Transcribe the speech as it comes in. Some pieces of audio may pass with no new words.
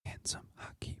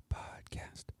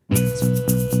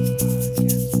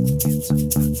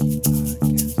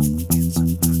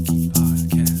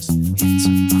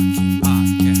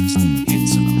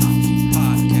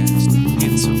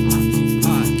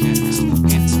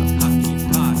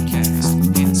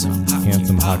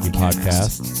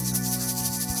Podcast.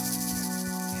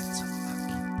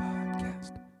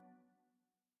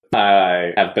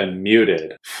 I have been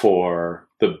muted for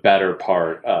the better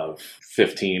part of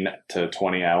 15 to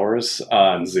 20 hours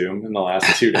on Zoom in the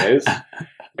last 2 days. I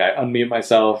unmute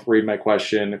myself, read my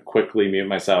question, quickly mute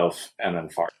myself, and then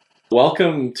fart.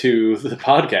 Welcome to the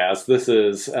podcast. This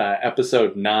is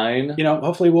episode 9. You know,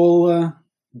 hopefully we'll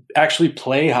actually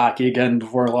play hockey again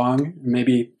before long.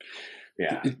 Maybe,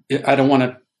 yeah. I don't want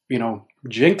to,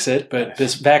 jinx it, but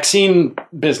this vaccine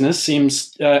business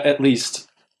seems at least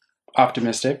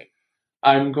optimistic.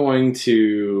 I'm going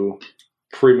to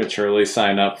prematurely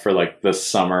sign up for like the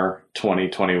summer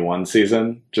 2021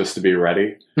 season just to be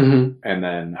ready, and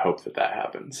then hope that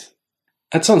happens.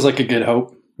 That sounds like a good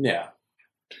hope. Yeah.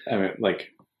 I mean,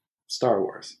 like Star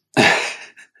Wars or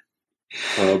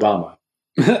Obama.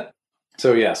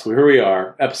 So yes, here we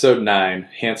are, episode 9,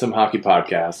 Handsome Hockey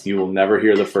Podcast. You will never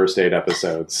hear the first 8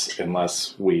 episodes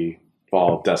unless we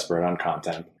fall desperate on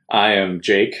content. I am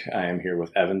Jake. I am here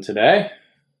with Evan today.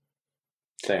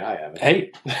 Say hi, Evan.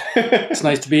 Hey, it's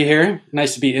nice to be here.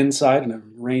 Nice to be inside on a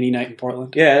rainy night in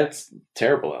Portland. Yeah, it's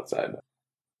terrible outside.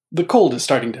 The cold is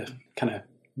starting to kind of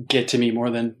get to me more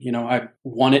than, I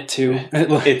want it to.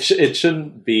 It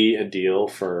shouldn't be a deal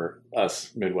for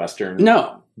us Midwestern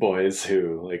boys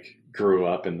who grew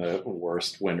up in the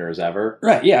worst winters ever.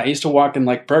 Right, yeah. I used to walk in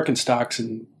Birkenstocks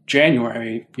in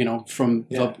January, from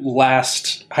the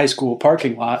last high school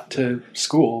parking lot to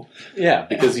school. Yeah,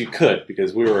 because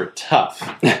we were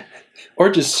tough. Or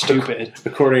just stupid.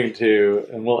 According to,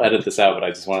 and we'll edit this out, but I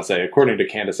just want to say, according to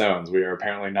Candace Owens, we are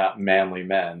apparently not manly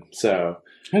men. So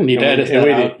I need to edit that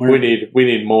out. We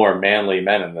need more manly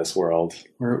men in this world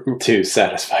to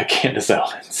satisfy Candace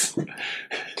Owens.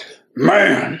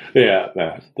 Man. Yeah.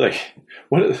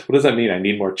 What does that mean? I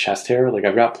need more chest hair?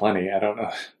 I've got plenty. I don't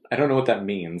know what that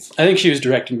means. I think she was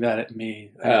directing that at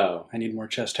me. Oh. I need more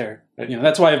chest hair.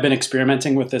 That's why I've been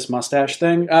experimenting with this mustache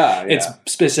thing. Yeah. It's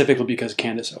specifically because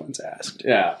Candace Owens asked.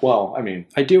 Yeah. Well, I mean,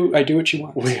 I do what she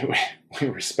wants. We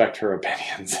respect her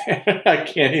opinions. I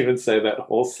can't even say that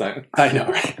whole sentence. I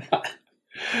know,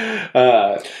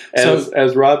 right?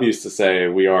 As Rob used to say,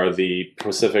 we are the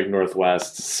Pacific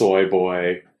Northwest soy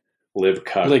boy live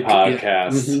cuck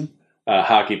podcast,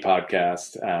 hockey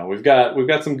podcast. We've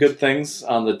got some good things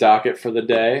on the docket for the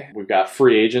day. We've got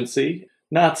free agency,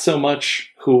 not so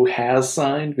much who has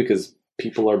signed because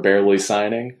people are barely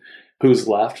signing. Who's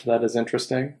left? That is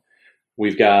interesting.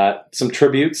 We've got some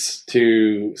tributes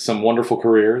to some wonderful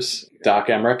careers, Doc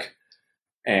Emrick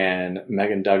and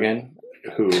Megan Duggan,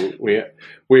 who we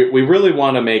really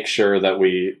want to make sure that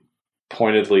we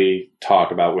pointedly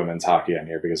talk about women's hockey on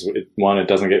here because it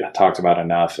doesn't get talked about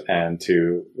enough, and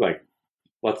to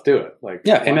let's do it.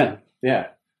 Amen. Yeah.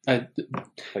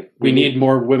 We need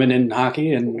more women in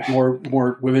hockey and more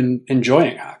women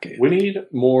enjoying hockey. We need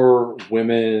more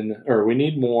women, or we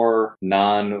need more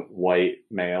non-white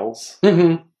males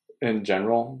in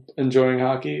general enjoying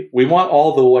hockey. We want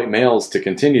all the white males to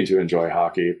continue to enjoy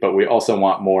hockey, but we also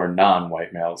want more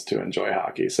non-white males to enjoy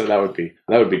hockey. So that would be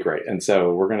great. And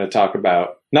so we're going to talk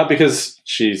about, not because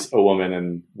she's a woman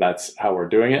and that's how we're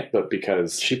doing it, but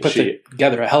because she put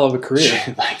together a hell of a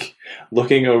career.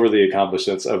 Looking over the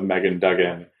accomplishments of Megan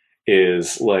Duggan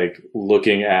is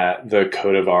looking at the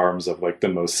coat of arms of the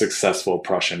most successful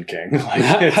Prussian king.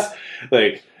 It's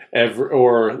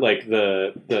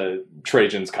the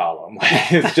Trajan's column.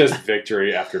 It's just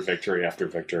victory after victory after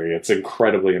victory. It's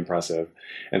incredibly impressive.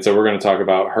 And so we're going to talk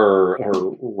about her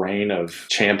reign of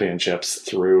championships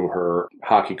through her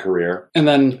hockey career. And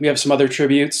then we have some other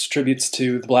tributes to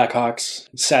the Blackhawks,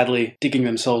 sadly digging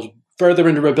themselves further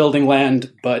into rebuilding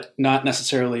land, but not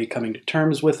necessarily coming to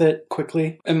terms with it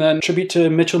quickly. And then tribute to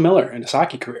Mitchell Miller and his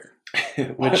hockey career,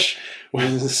 which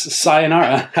was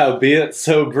sayonara. Howbeit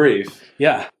so brief.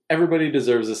 Yeah. Everybody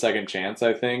deserves a second chance,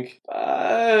 I think.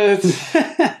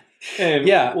 And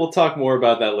yeah, we'll talk more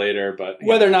about that later. But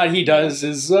whether or not he does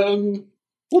is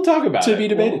we'll talk about to be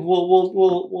debated.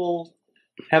 We'll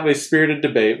have a spirited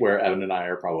debate where Evan and I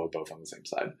are probably both on the same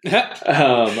side.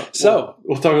 So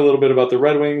we'll talk a little bit about the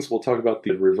Red Wings. We'll talk about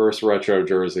the reverse retro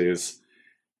jerseys.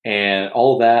 And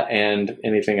all that and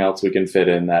anything else we can fit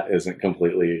in that isn't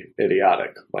completely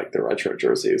idiotic, like the retro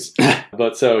jerseys.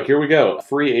 But so here we go.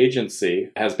 Free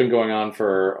agency has been going on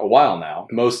for a while now.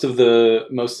 Most of the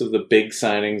big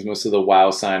signings, most of the WoW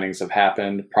signings have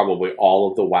happened. Probably all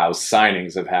of the WoW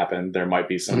signings have happened. There might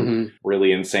be some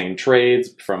really insane trades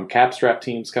from capstrap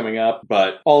teams coming up,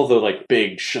 but all of the like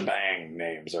big shebang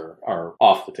names are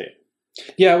off the table.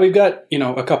 Yeah, we've got,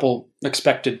 a couple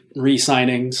expected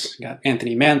re-signings. Got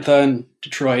Anthony Mantha in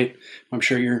Detroit, I'm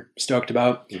sure you're stoked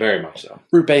about. Very much so.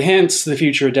 Roope Hintz, the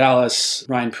future of Dallas.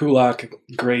 Ryan Pulak,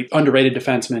 great underrated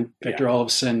defenseman. Victor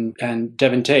Olofsson and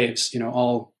Devin Taves,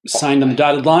 all signed on the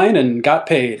dotted line and got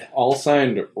paid. All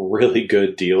signed really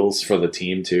good deals for the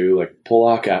team, too. Like,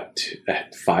 Pulak at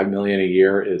 $5 million a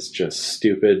year is just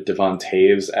stupid. Devin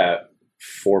Taves at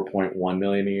 $4.1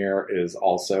 million a year is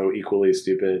also equally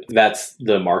stupid. That's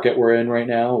the market we're in right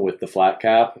now with the flat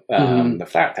cap, the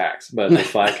flat tax, but the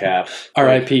flat cap.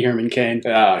 R.I.P. Herman Cain. Oh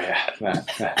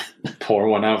yeah, pour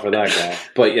one out for that guy.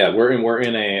 But yeah, we're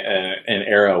in an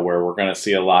era where we're going to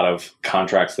see a lot of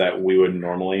contracts that we would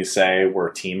normally say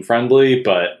were team friendly,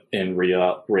 but in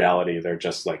reality, they're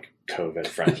just like COVID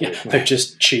friendly. Yeah, they're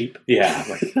just cheap. Yeah.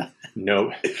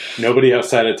 Nobody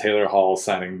outside of Taylor Hall is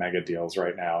signing mega deals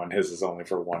right now, and his is only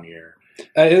for 1 year.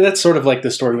 That's sort of like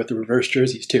the story with the reverse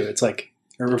jerseys too. It's like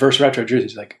a reverse retro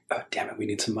jerseys. Like, oh, damn it, we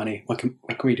need some money. What can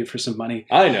we do for some money?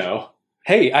 I know.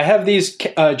 Hey, I have these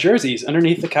jerseys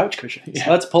underneath the couch cushions.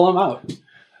 Yeah. Let's pull them out.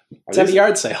 It's at a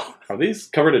yard sale. Are these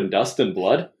covered in dust and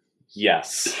blood?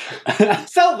 Yes.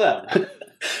 Sell them.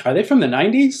 Are they from the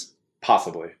 90s?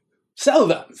 Possibly. Sell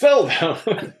them. Sell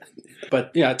them.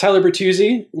 But yeah, Tyler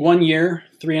Bertuzzi, 1 year,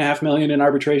 $3.5 million in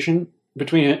arbitration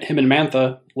between him and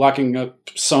Mantha, locking up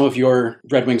some of your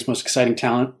Red Wings' most exciting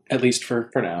talent, at least for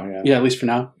now. Yeah. Yeah, at least for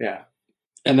now. Yeah.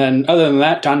 And then, other than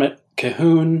that, Don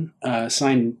Cahoon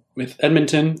signed with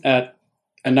Edmonton at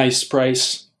a nice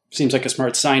price. Seems like a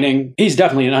smart signing. He's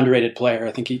definitely an underrated player.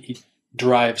 I think he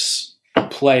drives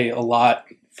play a lot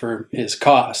for his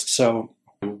cost. So.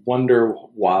 I wonder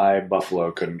why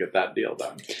Buffalo couldn't get that deal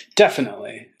done.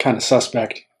 Definitely. Kind of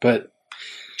suspect, but...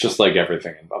 Just like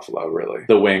everything in Buffalo, really.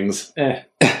 The Wings,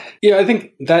 Yeah, I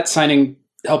think that signing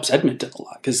helps Edmonton a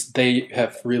lot because they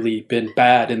have really been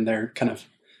bad in their kind of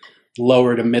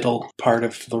lower to middle part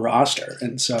of the roster.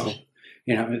 And so,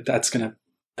 that's going to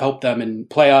help them in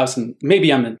playoffs. And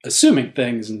maybe I'm assuming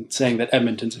things and saying that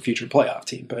Edmonton's a future playoff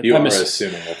team. But you are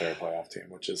assuming that they're a playoff team,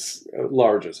 which is a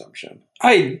large assumption.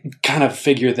 I kind of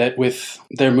figure that with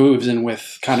their moves and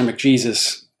with Connor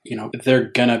McJesus, they're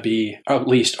going to be at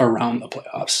least around the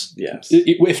playoffs. Yes.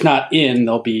 If not in,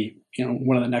 they'll be,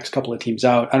 one of the next couple of teams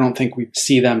out. I don't think we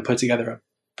see them put together a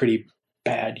pretty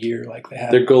bad year like they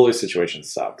have. Their goalie situation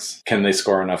sucks. Can they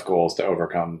score enough goals to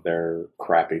overcome their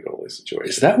crappy goalie situation?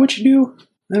 Is that what you do?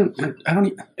 I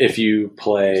don't. If you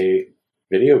play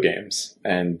video games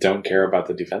and don't care about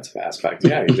the defensive aspect,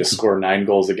 you just score 9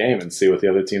 goals a game and see what the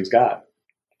other team's got.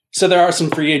 So there are some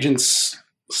free agents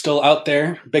still out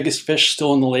there. Biggest fish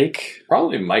still in the lake.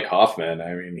 Probably Mike Hoffman.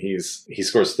 I mean, he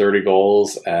scores 30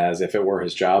 goals as if it were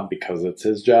his job because it's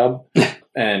his job.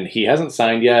 And he hasn't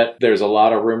signed yet. There's a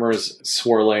lot of rumors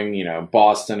swirling.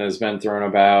 Boston has been thrown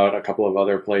about, a couple of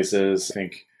other places. I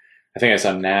think I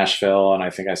saw Nashville, and I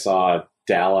think I saw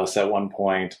Dallas at one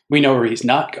point. We know where he's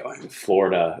not going.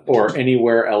 Florida, or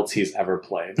anywhere else he's ever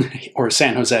played. Or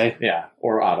San Jose. Yeah,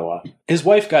 or Ottawa. His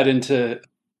wife got into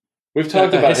We've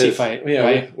talked about his fight. Yeah,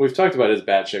 right? we've talked about his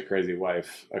batshit crazy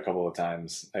wife a couple of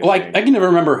times. I can never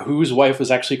remember whose wife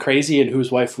was actually crazy and whose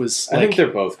wife was. I think they're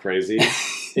both crazy.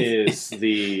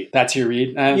 That's your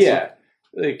read? Yeah,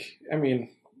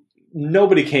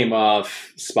 nobody came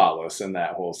off spotless in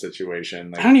that whole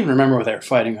situation. I don't even remember what they were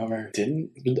fighting over.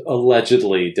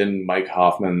 Didn't Mike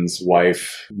Hoffman's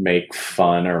wife make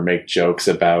fun or make jokes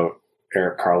about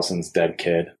Erik Karlsson's dead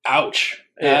kid? Ouch.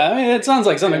 Yeah, it sounds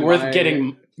like something worth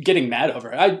getting mad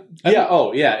over.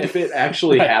 If it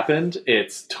actually happened,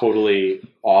 it's totally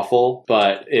awful.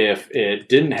 But if it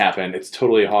didn't happen, it's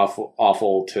totally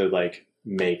awful to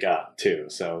make up too.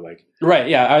 So right,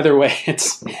 yeah. Either way,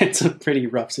 it's a pretty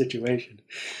rough situation.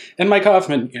 And Mike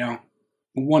Hoffman,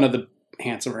 one of the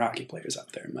handsomer hockey players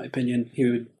out there, in my opinion.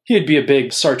 He'd be a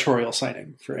big sartorial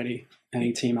signing for any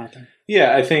team out there.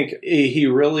 Yeah, I think he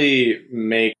really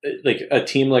make a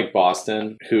team like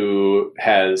Boston, who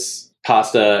has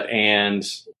Pasta and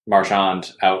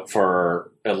Marchand out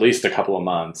for at least a couple of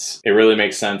months. It really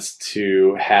makes sense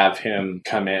to have him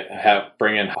come in,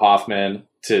 bring in Hoffman,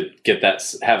 to get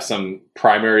that, have some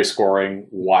primary scoring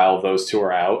while those two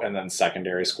are out, and then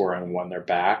secondary scoring when they're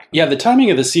back. Yeah, the timing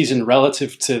of the season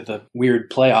relative to the weird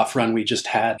playoff run we just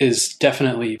had is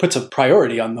definitely puts a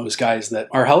priority on those guys that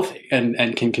are healthy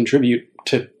and can contribute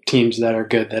to teams that are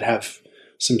good, that have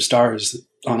some stars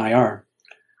on IR.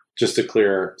 Just to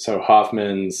clear, so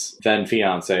Hoffman's then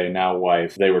fiance, now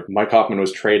wife, Mike Hoffman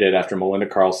was traded after Melinda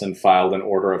Carlson filed an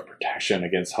order of protection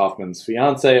against Hoffman's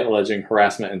fiance, alleging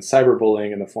harassment and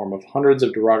cyberbullying in the form of hundreds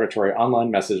of derogatory online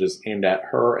messages aimed at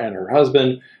her and her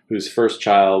husband, whose first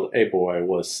child, a boy,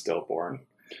 was stillborn.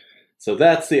 So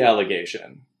that's the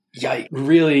allegation. Yikes.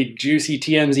 Really juicy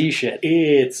TMZ shit.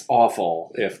 It's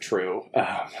awful, if true.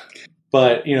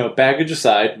 But, baggage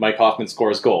aside, Mike Hoffman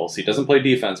scores goals. He doesn't play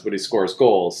defense, but he scores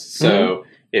goals. So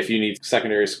if you need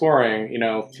secondary scoring,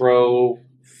 throw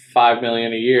 $5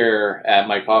 million a year at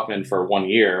Mike Hoffman for 1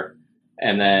 year,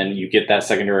 and then you get that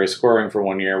secondary scoring for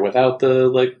 1 year without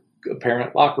the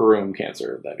apparent locker room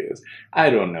cancer that he is.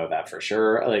 I don't know that for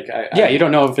sure. You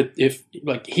don't know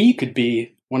if he could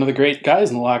be one of the great guys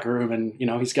in the locker room, and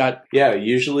he's got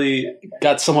usually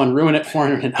got someone ruin it for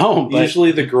him at home. But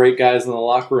usually the great guys in the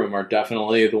locker room are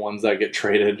definitely the ones that get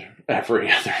traded every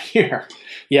other year.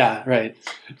 Yeah, right.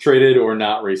 Traded or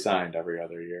not re-signed every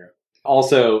other year.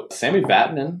 Also, Sami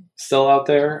Vatanen still out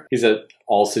there. He's an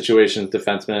all situations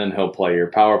defenseman. He'll play your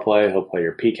power play. He'll play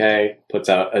your PK. Puts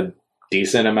out a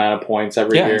decent amount of points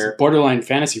every year. He's borderline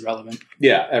fantasy relevant.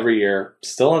 Yeah, every year.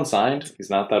 Still unsigned. He's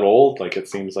not that old. It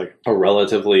seems like a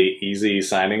relatively easy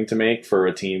signing to make for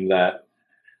a team that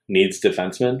needs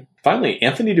defensemen. Finally,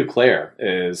 Anthony Duclair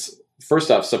is, first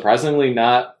off, surprisingly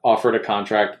not offered a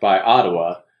contract by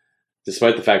Ottawa,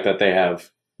 despite the fact that they have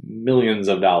millions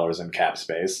of dollars in cap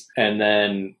space, and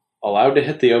then allowed to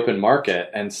hit the open market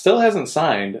and still hasn't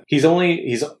signed. He's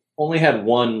only had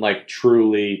one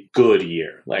truly good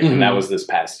year, and that was this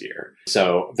past year.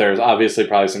 So there's obviously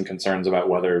probably some concerns about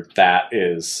whether that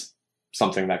is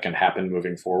something that can happen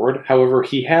moving forward. However,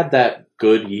 he had that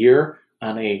good year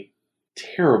on a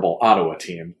terrible Ottawa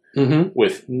team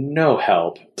with no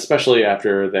help, especially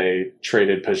after they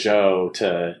traded Peugeot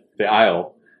to the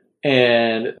Isle.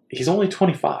 And he's only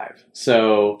 25.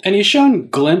 And he's shown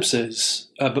glimpses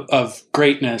of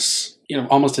greatness,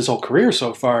 almost his whole career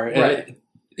so far. Right.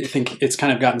 I think it's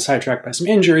kind of gotten sidetracked by some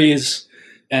injuries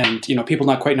and, people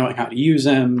not quite knowing how to use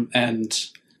him. And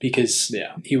because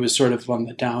he was sort of on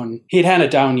the down, he'd had a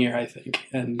down year, I think.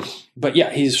 But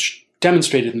he's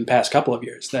demonstrated in the past couple of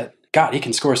years that, God, he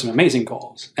can score some amazing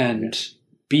goals and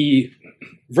be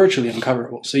virtually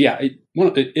uncoverable. So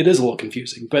it is a little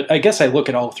confusing, but I guess I look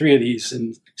at all three of these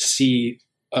and see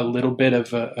a little bit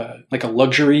of a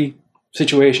luxury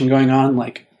situation going on.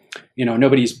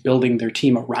 Nobody's building their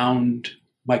team around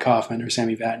Mike Hoffman or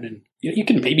Sami Vatanen. You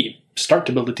can maybe start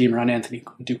to build a team around Anthony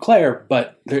Duclair,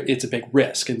 but it's a big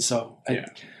risk. And so I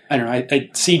don't know. I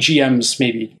see GMs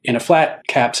maybe in a flat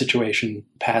cap situation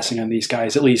passing on these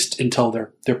guys, at least until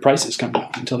their prices come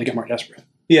down, until they get more desperate.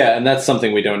 Yeah, and that's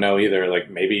something we don't know either.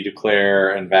 Maybe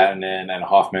Duclair and Vatanen and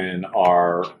Hoffman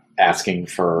are asking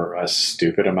for a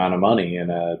stupid amount of money in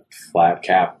a flat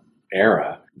cap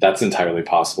era. That's entirely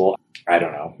possible. I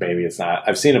don't know. Maybe it's not.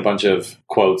 I've seen a bunch of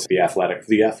quotes, The Athletic.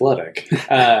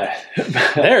 There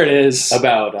it is.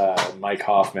 About Mike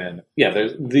Hoffman. Yeah,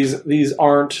 these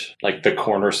aren't the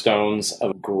cornerstones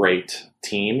of a great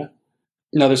team.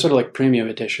 No, they're sort of like premium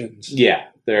editions. Yeah.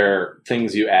 They're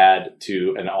things you add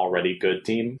to an already good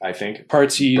team, I think.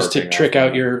 Parts you use to trick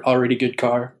out your already good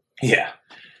car. Yeah.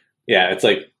 Yeah, it's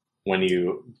like when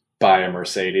you buy a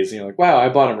Mercedes and you're like, wow, I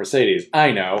bought a Mercedes.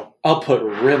 I know. I'll put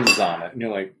rims on it. And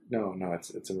you're like, no,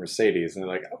 it's a Mercedes. And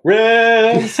they're like,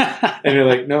 rims! And you're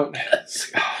like, no,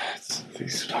 it's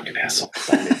these fucking assholes.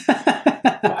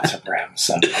 Lots of rims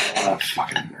and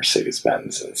fucking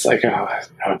Mercedes-Benz. It's like,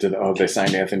 they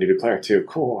signed Anthony Duclair too.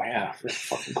 Cool, yeah, really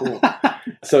fucking cool.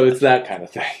 So it's that kind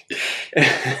of thing.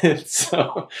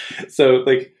 so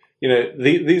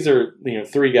these are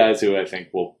three guys who I think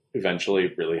will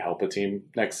eventually really help a team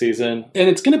next season. And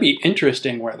it's going to be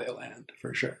interesting where they land,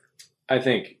 for sure. I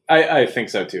think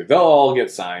so too. They'll all get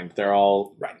signed. They're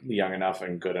all young enough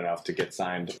and good enough to get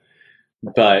signed.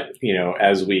 But,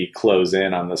 as we close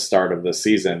in on the start of the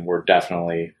season, we're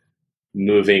definitely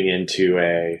moving into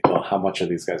how much are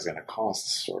these guys going to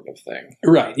cost sort of thing.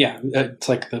 Right, yeah. It's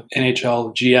like the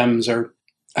NHL GMs are,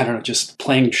 I don't know, just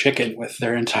playing chicken with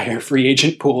their entire free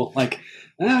agent pool.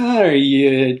 Are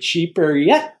you cheaper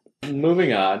yet?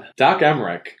 Moving on, Doc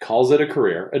Emmerich calls it a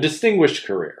career, a distinguished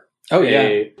career. Oh, yeah.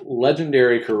 A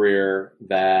legendary career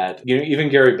that, even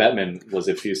Gary Bettman was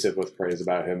effusive with praise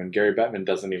about him, and Gary Bettman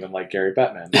doesn't even like Gary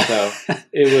Bettman. So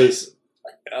it was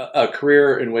a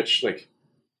career in which like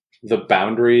the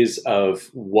boundaries of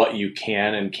what you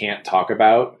can and can't talk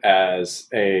about as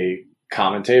a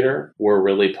commentator were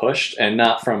really pushed, and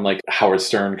not from like Howard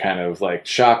Stern kind of like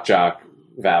shock jock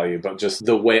value, but just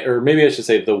the way, or maybe I should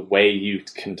say the way you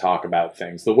can talk about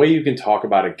things, the way you can talk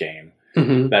about a game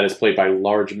that is played by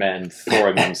large men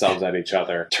throwing themselves at each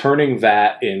other, turning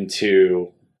that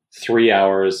into 3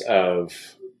 hours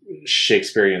of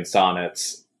Shakespearean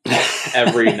sonnets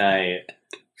every night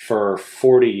for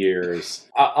 40 years.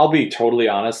 I'll be totally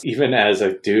honest, even as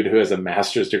a dude who has a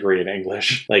master's degree in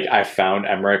English, like I found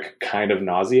Emmerich kind of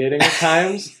nauseating at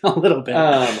times. A little bit,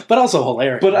 but also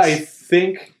hilarious. But I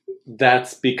think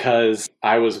that's because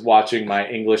I was watching my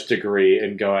English degree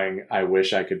and going, I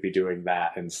wish I could be doing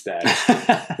that instead.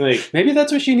 Like, maybe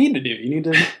that's what you need to do. You need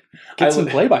to get some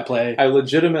play-by-play. I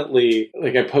legitimately,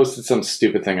 like, I posted some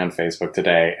stupid thing on Facebook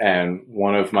today, and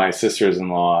one of my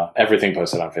sisters-in-law, everything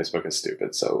posted on Facebook is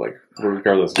stupid, so, like,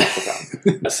 regardless of what's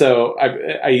going on. So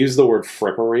I use the word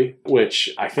frippery, which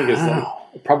I think is like,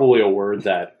 probably a word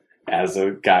that, as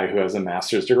a guy who has a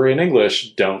master's degree in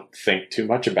English, don't think too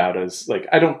much about. As like,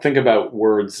 I don't think about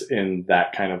words in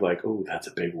that kind of like, oh, that's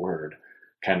a big word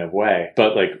kind of way.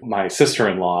 But like my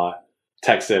sister-in-law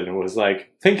texted and was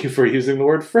like, thank you for using the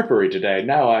word frippery today.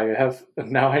 Now I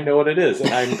know what it is, and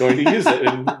I'm going to use it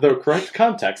in the correct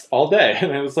context all day.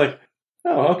 And I was like,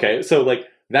 oh, okay. So like,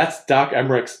 that's Doc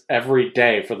Emmerich's every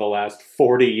day for the last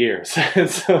 40 years. And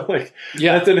so like,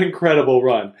 that's an incredible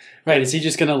run. Right. Is he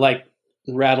just going to like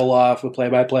rattle off a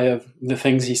play-by-play of the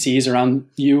things he sees around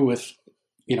you with,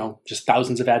 you know, just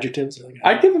thousands of adjectives?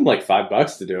 I'd give him like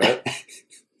 $5 to do it.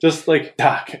 Just like,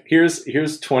 Doc, here's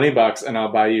 $20 and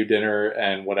I'll buy you dinner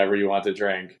and whatever you want to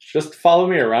drink. Just follow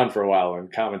me around for a while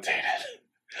and commentate it.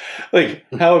 Like,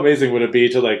 how amazing would it be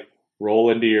to like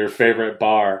roll into your favorite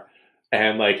bar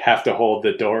and like have to hold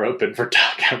the door open for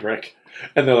Doc Emmerich?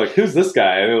 And they're like, who's this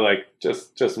guy? And they're like,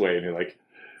 just wait. And you're like,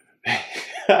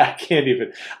 I can't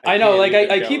even. I know, like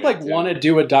I keep like want to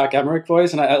do a Doc Emmerich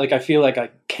voice, and I feel like I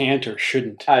can't or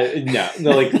shouldn't.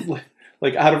 No,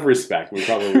 like out of respect, we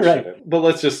probably shouldn't. But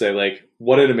let's just say, like,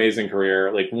 what an amazing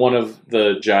career! Like one of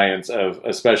the giants of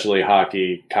especially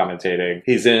hockey commentating.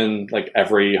 He's in like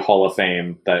every Hall of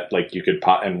Fame that like you could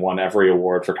and won every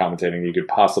award for commentating you could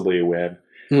possibly win.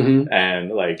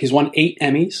 And like he's won 8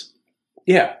 Emmys.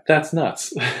 Yeah, that's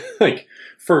nuts. Like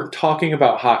for talking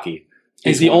about hockey.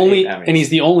 He's the only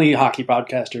hockey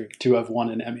podcaster to have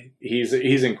won an Emmy. He's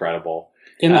incredible.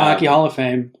 In the Hockey Hall of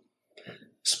Fame,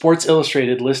 Sports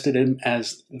Illustrated listed him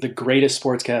as the greatest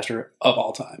sportscaster of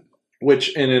all time.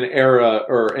 Which in an era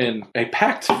or in a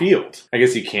packed field, I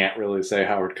guess you can't really say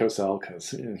Howard Cosell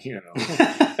because, you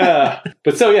know.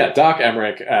 But so, yeah, Doc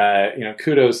Emmerich, you know,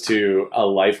 kudos to a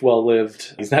life well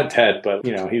lived. He's not dead, but,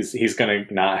 you know, he's going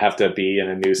to not have to be in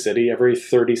a new city every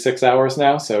 36 hours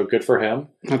now. So good for him.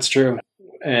 That's true.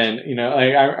 And, you know,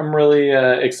 I'm really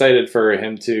excited for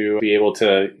him to be able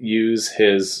to use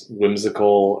his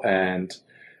whimsical and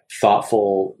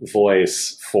thoughtful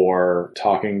voice for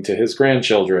talking to his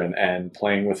grandchildren and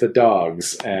playing with the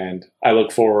dogs. And I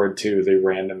look forward to the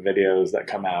random videos that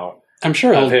come out I'm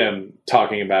sure of him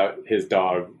talking about his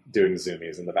dog doing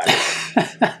zoomies in the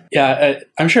background. Yeah,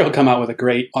 I'm sure he'll come out with a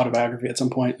great autobiography at some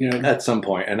point. You know, at some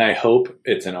point, and I hope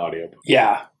it's an audiobook.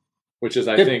 Yeah, which is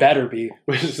it better be.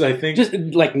 Which is I think just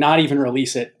like not even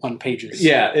release it on pages.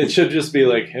 Yeah, it should just be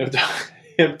like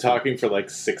him talking for like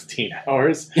 16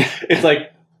 hours. It's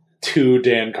like 2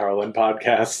 Dan Carlin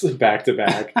podcasts back to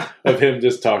back of him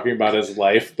just talking about his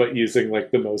life, but using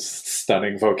like the most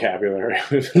stunning vocabulary.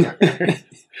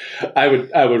 I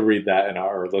would read that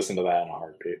or listen to that in a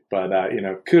heartbeat. But you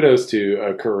know, kudos to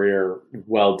a career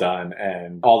well done,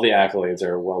 and all the accolades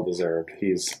are well deserved.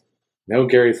 He's no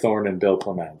Gary Thorne and Bill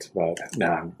Clement, but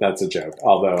no, that's a joke.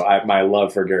 Although my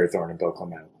love for Gary Thorne and Bill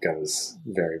Clement goes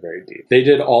very, very deep. They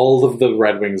did all of the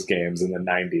Red Wings games in the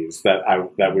 90s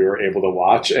that we were able to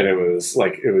watch, and it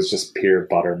was just pure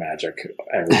butter magic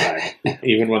every time,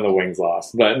 even when the Wings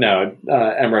lost. But no,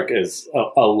 Emmerich is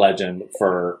a legend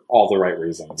for all the right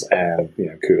reasons, and you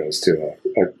know, kudos to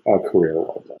a career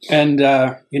well done.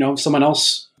 And you know, someone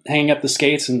else hanging up the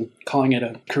skates and calling it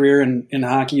a career in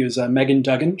hockey was Megan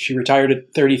Duggan. She retired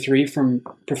at 33 from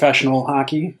professional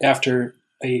hockey after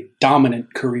a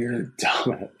dominant career.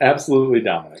 Absolutely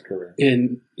dominant career.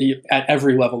 At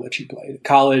every level that she played.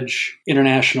 College,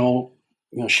 international.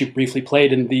 You know, she briefly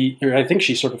played I think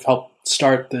she sort of helped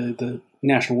start the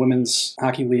National Women's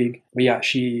Hockey League. But yeah,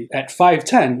 she, at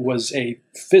 5'10", was a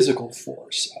physical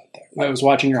force out there. I was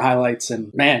watching her highlights,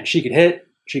 and man, she could hit.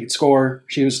 She could score.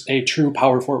 She was a true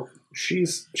power forward.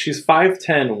 She's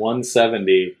 5'10",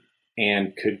 170,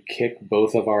 and could kick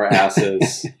both of our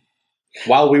asses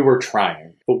while we were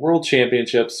trying. The World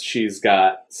Championships, she's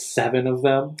got 7 of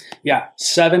them. Yeah,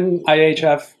 7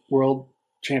 IHF World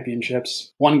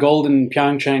Championships. 1 gold in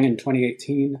Pyeongchang in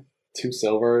 2018. 2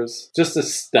 silvers. Just a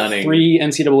stunning. 3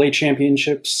 NCAA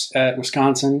championships at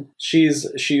Wisconsin. She's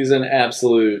an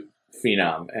absolute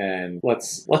phenom. And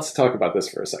let's talk about this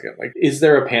for a second. Like, is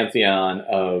there a pantheon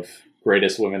of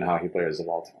greatest women hockey players of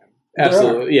all time?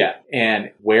 Absolutely, yeah.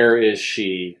 And where is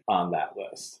she on that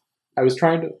list? I was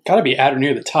trying to... Gotta be at or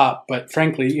near the top, but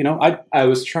frankly, you know, I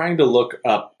was trying to look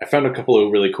up... I found a couple of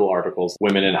really cool articles,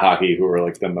 women in hockey who were,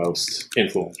 like, the most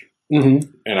influential. Mm-hmm.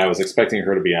 And I was expecting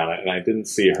her to be on it, and I didn't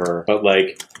see her. But,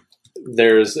 like,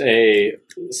 there's a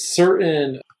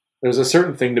certain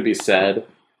thing to be said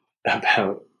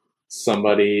about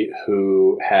somebody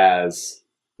who has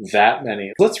that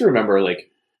many... Let's remember, like,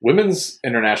 women's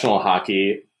international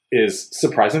hockey is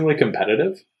surprisingly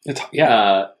competitive.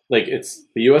 It's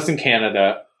the U.S. and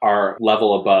Canada are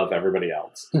level above everybody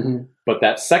else. Mm-hmm. But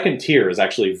that second tier is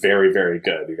actually very, very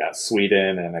good. You got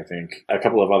Sweden and I think a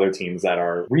couple of other teams that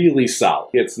are really solid.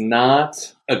 It's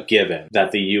not a given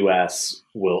that the U.S.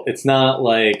 will... It's not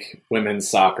like women's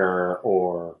soccer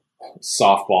or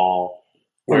softball.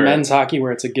 Or men's hockey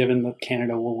where it's a given that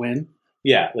Canada will win.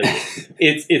 Yeah, like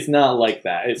it's not like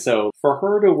that. So for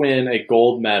her to win a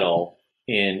gold medal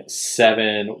in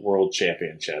 7 world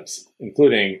championships,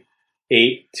 including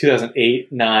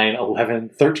 2008, 9, 11,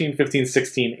 13, 15,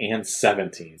 16, and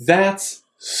 17. That's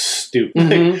stupid.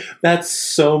 Mm-hmm. That's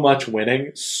so much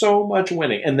winning.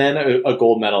 And then a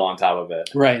gold medal on top of it.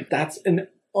 Right. That's an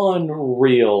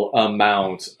unreal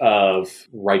amount of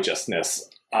righteousness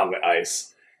on the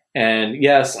ice. And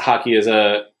yes, hockey is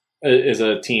a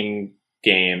team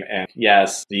game, and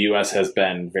yes, the U.S. has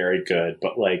been very good,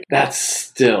 but like that's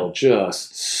still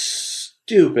just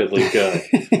stupidly good.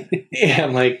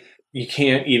 And like you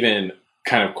can't even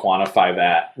kind of quantify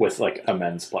that with like a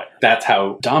men's player. That's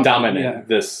how dominant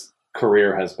this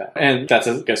career has been. And that's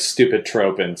a stupid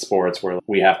trope in sports where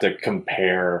we have to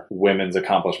compare women's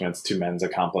accomplishments to men's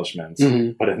accomplishments.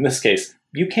 Mm-hmm. But in this case,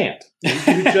 you can't.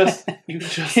 You just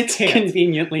it's can't.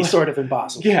 Conveniently sort of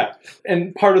impossible. Yeah.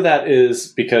 And part of that is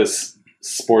because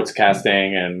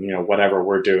sportscasting and, you know, whatever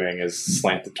we're doing is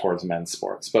slanted towards men's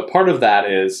sports. But part of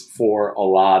that is for a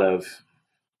lot of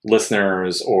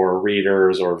listeners or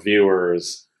readers or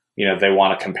viewers, you know, they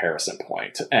want a comparison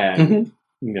point. And,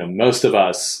 you know, most of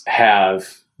us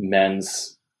have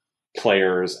men's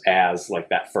players as like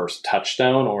that first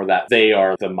touchstone or that they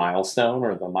are the milestone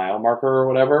or the mile marker or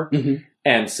whatever. Mm-hmm.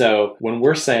 And so when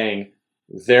we're saying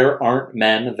there aren't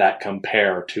men that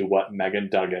compare to what Megan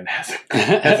Duggan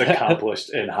has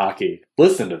accomplished in hockey,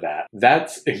 listen to that.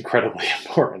 That's incredibly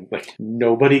important. Like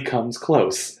nobody comes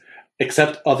close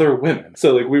except other women.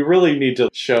 So like we really need to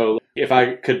show, if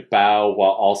I could bow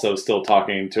while also still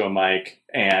talking to a mic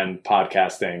and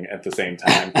podcasting at the same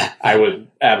time, I would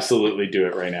absolutely do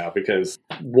it right now, because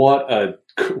what a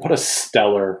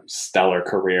stellar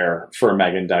career for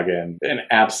Megan Duggan, an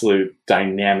absolute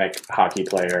dynamic hockey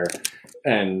player.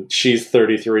 And she's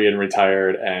 33 and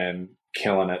retired and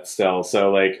killing it still.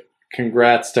 So like,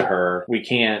 congrats to her.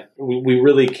 We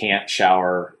really can't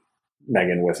shower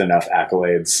Megan with enough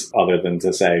accolades other than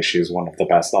to say she's one of the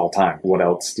best all time. What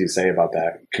else do you say about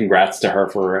that? Congrats to her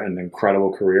for an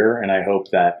incredible career. And I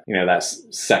hope that, you know, that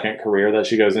second career that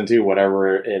she goes into,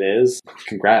 whatever it is,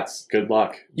 congrats. Good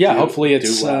luck. Yeah. Hopefully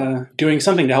it's doing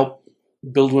something to help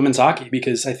build women's hockey,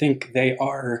 because I think they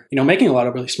are, you know, making a lot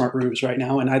of really smart moves right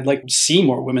now. And I'd like to see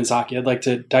more women's hockey. I'd like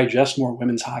to digest more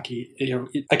women's hockey. You know,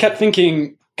 I kept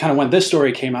thinking kind of when this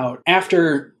story came out,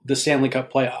 after the Stanley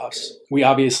Cup playoffs, we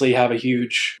obviously have a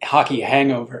huge hockey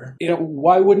hangover. You know,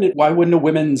 why wouldn't a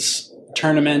women's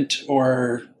tournament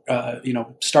or, you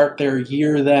know, start their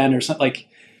year then or something, like,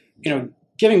 you know,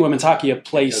 giving women's hockey a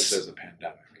place. Because there's a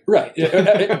pandemic. Right.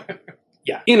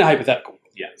 Yeah. In a hypothetical.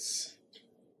 Yes.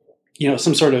 You know,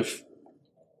 some sort of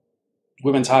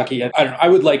women's hockey. I don't know. I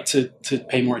would like to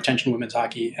pay more attention to women's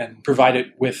hockey and provide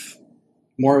it with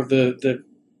more of the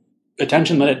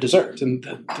attention that it deserves and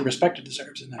the respect it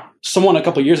deserves. And someone a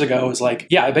couple of years ago was like,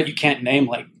 yeah, I bet you can't name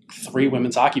like 3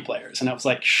 women's hockey players. And I was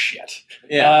like, shit.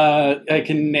 Yeah. I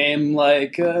can name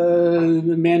like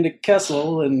Amanda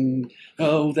Kessel, and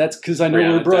that's because I know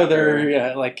Brianna her brother. Decker,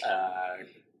 yeah, like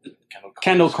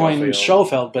Kendall Coyne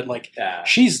Schofield, but like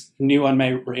she's new on my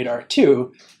radar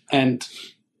too, and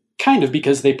kind of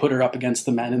because they put her up against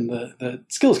the men in the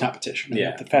skills competition,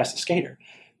 the fastest skater.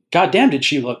 God damn, did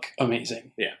she look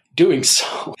amazing? Yeah, doing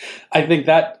so. I think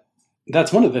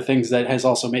that's one of the things that has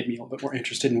also made me a little bit more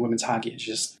interested in women's hockey, is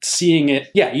just seeing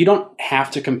it. Yeah, you don't have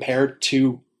to compare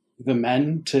to the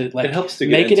men to like it helps to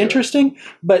make it interesting.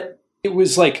 But it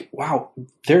was like, wow,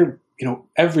 they're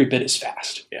every bit as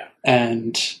fast. Yeah.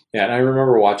 And I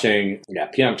remember watching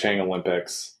Pyeongchang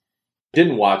Olympics.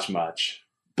 Didn't watch much,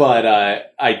 but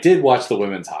I did watch the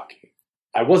women's hockey.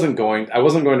 I wasn't going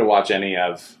to watch any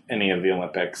of the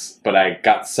Olympics, but I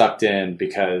got sucked in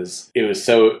because it was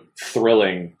so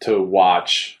thrilling to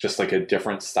watch just like a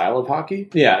different style of hockey.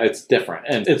 Yeah, it's different.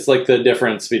 And it's like the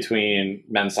difference between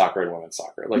men's soccer and women's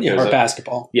soccer. Like or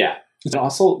basketball. Yeah. And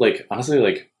also, like, honestly,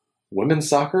 like, women's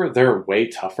soccer, they're way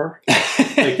tougher.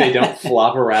 Like, they don't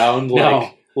flop around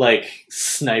like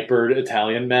snipered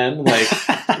Italian men. Like,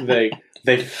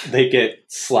 They get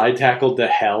slide tackled to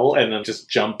hell and then just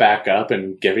jump back up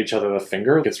and give each other the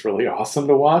finger. It's really awesome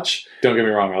to watch. Don't get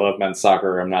me wrong, I love men's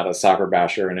soccer. I'm not a soccer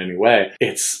basher in any way.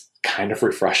 It's kind of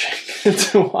refreshing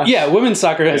to watch. Yeah, women's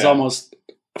soccer has almost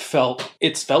felt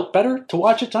better to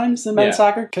watch at times than men's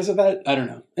soccer because of that. I don't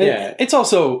know. It's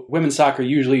also women's soccer.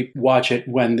 Usually watch it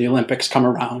when the Olympics come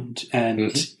around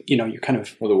and you kind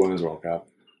of the Women's World Cup.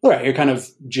 Right, you're kind of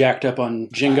jacked up on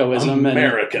jingoism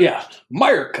America.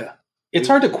 America. It's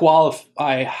hard to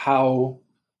qualify how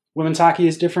women's hockey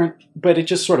is different, but it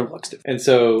just sort of looks different. And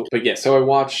so I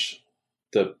watched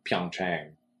the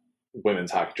Pyeongchang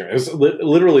women's hockey tournament. It was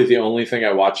literally the only thing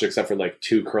I watched except for like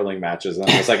 2 curling matches. And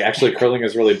I was like, actually, curling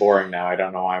is really boring now. I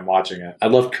don't know why I'm watching it. I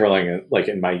loved curling like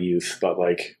in my youth, but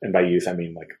like, and by youth, I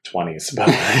mean like 20s. But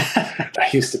I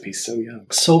used to be so young.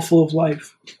 So full of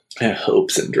life. And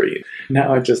hopes and dreams.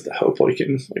 Now I just hope we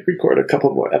can record a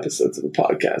couple more episodes of the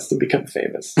podcast and become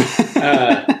famous.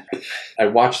 I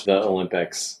watched the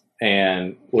Olympics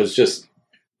and was just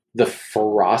the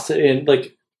ferocity and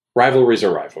like rivalries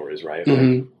are rivalries, right?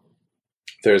 Mm-hmm.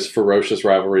 There's ferocious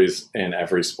rivalries in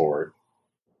every sport,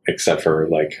 except for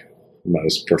like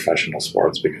most professional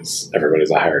sports because everybody's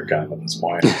a hired gun at this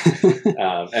point.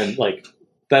 And like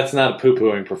that's not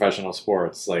poo-pooing professional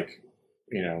sports. Like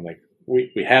like.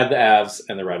 We had the Avs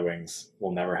and the Red Wings.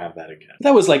 We'll never have that again.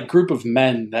 That was like group of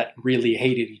men that really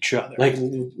hated each other. Like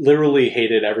literally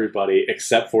hated everybody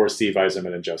except for Steve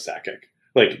Yzerman and Joe Sakic.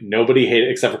 Like nobody hated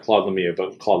except for Claude Lemieux,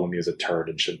 but Claude Lemieux is a turd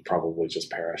and should probably just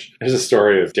perish. There's a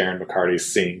story of Darren McCarty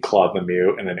seeing Claude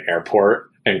Lemieux in an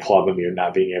airport and Claude Lemieux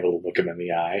not being able to look him in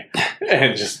the eye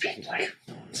and just being like,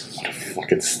 what a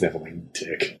fucking sniveling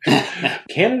dick.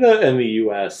 Canada and the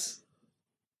U.S.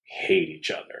 hate each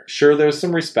other. Sure, there's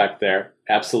some respect there,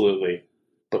 absolutely,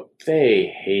 but they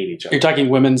hate each other. You're talking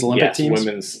women's Olympic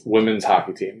teams? Women's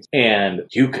hockey teams. And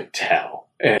you could tell.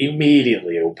 And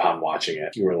immediately upon watching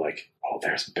it, you were like, oh,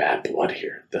 there's bad blood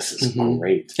here. This is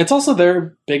great. It's also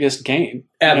their biggest game.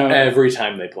 Every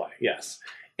time they play, yes.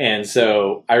 And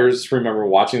so I just remember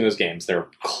watching those games. They were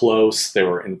close. They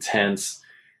were intense.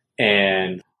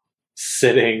 And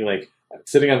sitting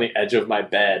on the edge of my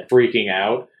bed, freaking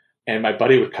out. And my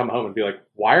buddy would come home and be like,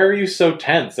 why are you so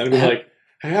tense? And I'd be like,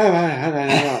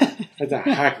 it's a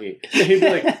hockey. And he'd be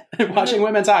like, watching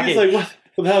women's hockey. He's like, what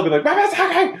the hell? I'd be like, women's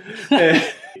hockey!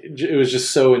 And it was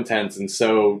just so intense and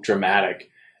so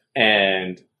dramatic.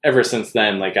 And ever since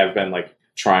then, like I've been like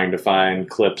trying to find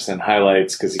clips and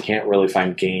highlights because you can't really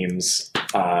find games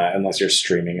unless you're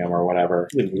streaming them or whatever.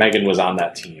 Megan was on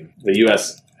that team. The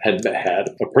U.S. had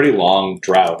a pretty long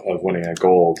drought of winning a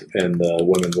gold in the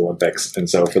Women's Olympics. And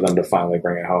so for them to finally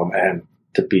bring it home and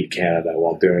to beat Canada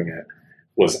while doing it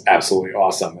was absolutely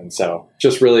awesome. And so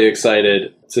just really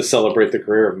excited to celebrate the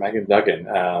career of Megan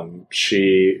Duggan.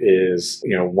 She is,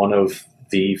 one of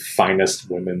the finest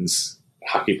women's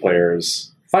hockey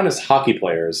players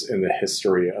in the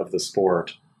history of the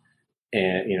sport.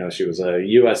 And, she was a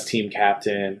U.S. team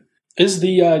captain. Is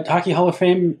the Hockey Hall of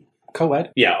Fame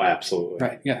co-ed? Yeah, absolutely.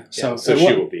 Right, yeah. So she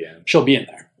will be in. She'll be in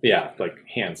there. Yeah, like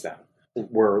hands down.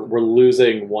 We're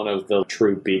losing one of the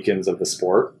true beacons of the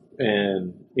sport,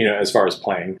 and as far as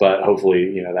playing, but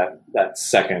hopefully that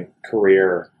second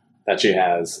career that she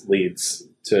has leads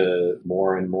to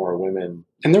more and more women.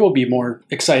 And there will be more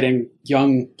exciting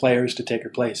young players to take her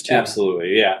place too.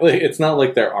 Absolutely, yeah. It's not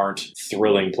like there aren't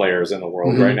thrilling players in the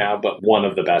world right now, but one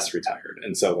of the best retired,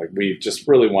 and so like we just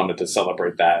really wanted to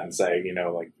celebrate that and say,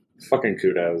 fucking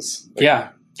kudos. Yeah.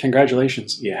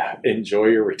 Congratulations. Yeah. Enjoy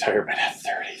your retirement at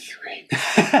 33.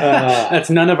 That's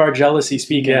none of our jealousy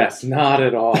speaking. Yes, not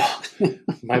at all.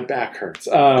 My back hurts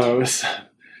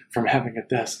from having a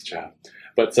desk job.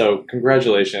 But so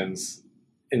congratulations.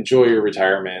 Enjoy your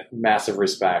retirement. Massive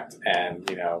respect.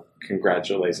 And,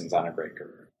 congratulations on a great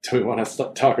career. Do we want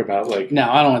to talk about No,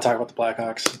 I don't want to talk about the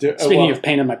Blackhawks. Speaking of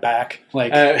pain in my back.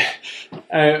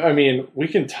 I mean, we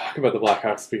can talk about the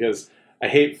Blackhawks because I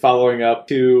hate following up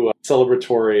to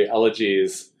celebratory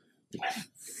elegies with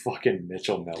fucking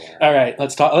Mitchell Miller. All right,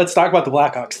 let's talk about the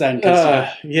Blackhawks then.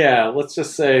 Yeah, let's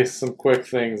just say some quick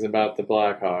things about the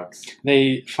Blackhawks.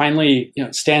 They finally,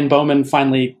 Stan Bowman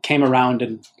finally came around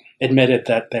and admitted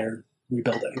that they're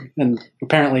rebuilding, and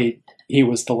apparently he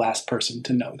was the last person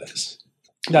to know this.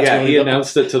 He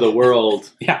announced it to the world.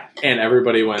 Yeah, and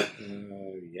everybody went,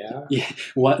 yeah.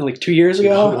 What, like 2 years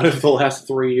ago? What have the last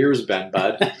 3 years been,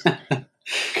 bud?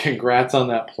 Congrats on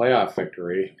that playoff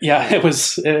victory. Yeah, it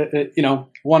was,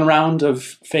 one round of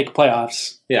fake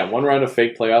playoffs. Yeah, one round of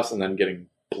fake playoffs and then getting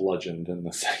bludgeoned in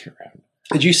the second round.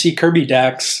 Did you see Kirby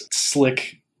Dack's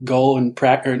slick goal in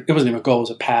practice? It wasn't even a goal, it was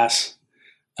a pass.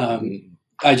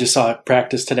 I just saw it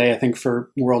practice today, I think,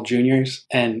 for World Juniors.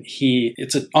 And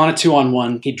it's on a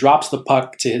 2-on-1. He drops the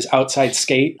puck to his outside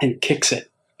skate and kicks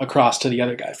it across to the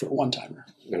other guy for a one-timer.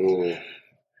 Ooh.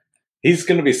 He's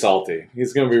going to be salty.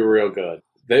 He's going to be real good.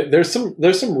 There's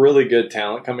some really good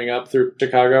talent coming up through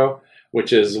Chicago,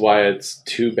 which is why it's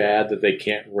too bad that they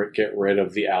can't get rid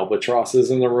of the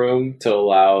albatrosses in the room to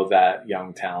allow that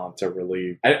young talent to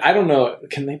really... I don't know.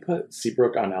 Can they put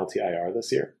Seabrook on LTIR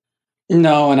this year?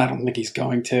 No, and I don't think he's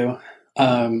going to.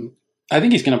 I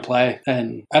think he's going to play,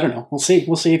 and I don't know. We'll see.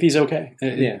 We'll see if he's okay.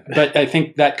 Yeah. But I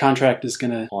think that contract is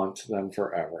going to... haunt them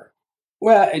forever.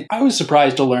 Well, I was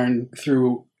surprised to learn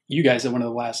through you guys at one of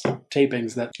the last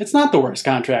tapings that it's not the worst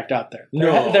contract out there.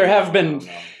 There have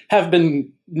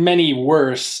been many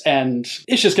worse, and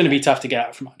it's just going to be tough to get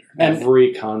out from under.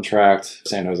 Every contract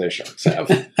San Jose Sharks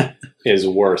have is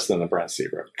worse than the Brent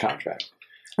Seabrook contract.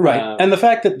 Right. And the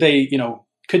fact that they,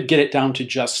 could get it down to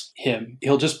just him.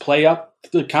 He'll just play up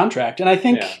the contract. And I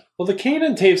think... Yeah. Well, the Kane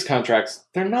and Taves contracts,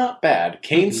 they're not bad.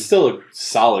 Kane's still a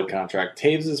solid contract.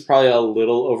 Taves is probably a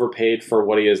little overpaid for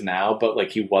what he is now, but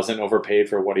he wasn't overpaid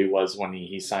for what he was when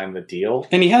he signed the deal.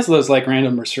 And he has those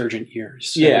random resurgent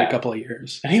years every couple of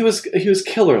years. And he was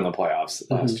killer in the playoffs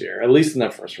last year, at least in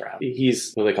that first round.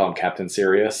 He's, what do they call him, Captain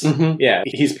Serious? Yeah,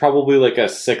 he's probably a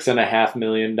 $6.5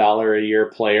 million a year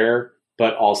player,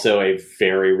 but also a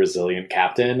very resilient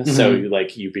captain. So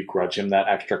you begrudge him that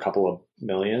extra couple of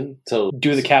million to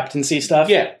do the captaincy stuff.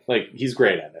 Yeah, he's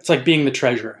great at it. It's like being the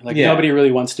treasurer. Nobody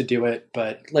really wants to do it,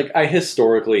 but I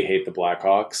historically hate the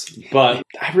Blackhawks, but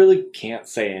I really can't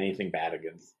say anything bad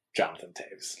against Jonathan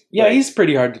Taves. Yeah, he's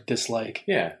pretty hard to dislike.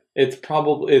 Yeah,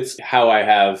 it's how I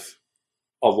have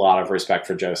a lot of respect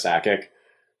for Joe Sakic.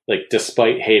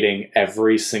 Despite hating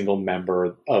every single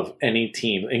member of any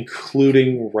team,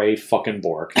 including Ray fucking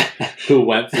Bork, who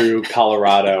went through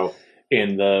Colorado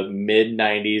in the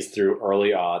mid-90s through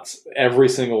early aughts, every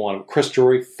single one. Chris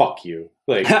Drury, fuck you.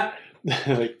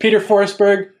 Peter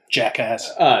Forsberg, jackass.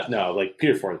 No,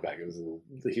 Peter Forsberg.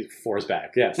 Forsberg,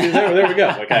 yes. There we go.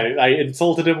 I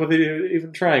insulted him without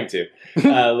even trying to.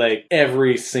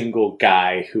 Every single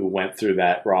guy who went through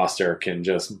that roster can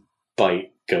just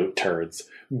bite goat turds.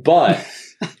 But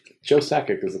Joe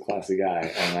Sakic is a classy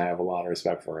guy, and I have a lot of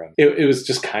respect for him. It was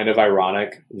just kind of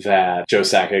ironic that Joe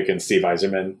Sakic and Steve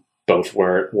Yzerman both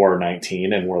wore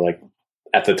 19 and were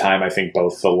at the time, I think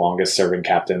both the longest serving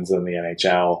captains in the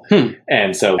NHL.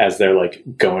 And so as they're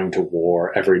going to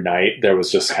war every night, there was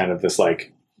just kind of this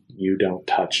you don't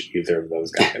touch either of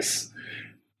those guys.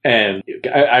 And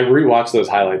I rewatch those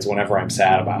highlights whenever I'm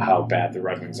sad about how bad the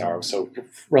Red Wings are, so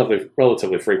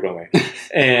relatively frequently.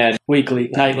 And weekly,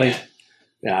 nightly.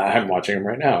 Yeah, I'm watching them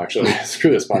right now, actually.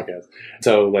 Screw this podcast.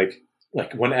 So,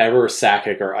 whenever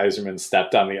Sakic or Yzerman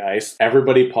stepped on the ice,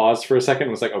 everybody paused for a second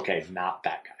and was like, okay, not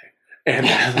that guy.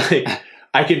 And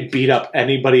I could beat up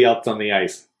anybody else on the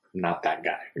ice, not that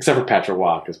guy. Except for Patrick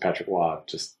Waugh, because Patrick Waugh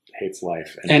just hates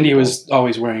life. And he was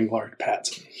always wearing large pads.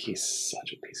 He's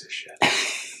such a piece of shit.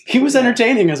 He was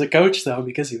entertaining as a coach, though,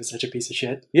 because he was such a piece of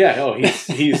shit. Yeah,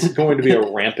 he's going to be a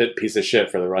rampant piece of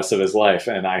shit for the rest of his life,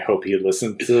 and I hope he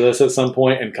listens to this at some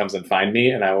point and comes and find me,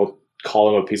 and I will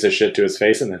call him a piece of shit to his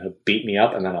face, and then he'll beat me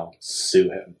up, and then I'll sue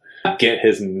him. Get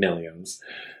his millions.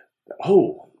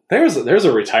 Oh, there's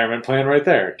a retirement plan right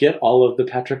there. Get all of the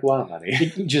Patrick Waugh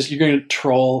money. You're going to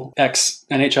troll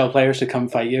ex-NHL players to come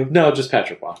fight you? No, just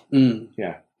Patrick Waugh.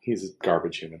 Yeah. He's a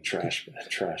garbage human, trash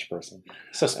person.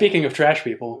 So speaking of trash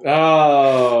people...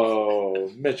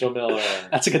 Oh, Mitchell Miller.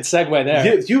 That's a good segue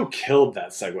there. You killed that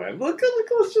segue.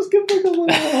 Let's just give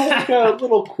a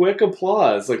little quick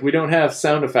applause. We don't have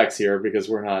sound effects here because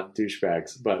we're not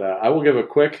douchebags, but I will give a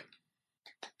quick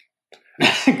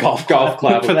golf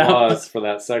clap applause for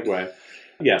that segue.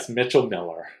 Yes, Mitchell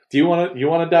Miller. Do you want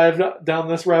to dive down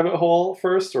this rabbit hole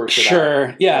first, or should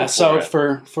Sure. Yeah. So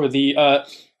for the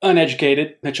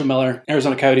uneducated Mitchell Miller,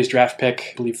 Arizona Coyotes draft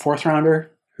pick, I believe 4th rounder.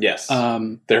 Yes.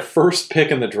 Their first pick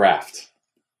in the draft.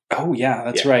 Oh, yeah,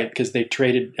 that's right, because they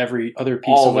traded every other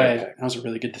piece away. That was a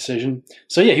really good decision.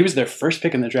 So, yeah, he was their first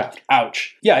pick in the draft.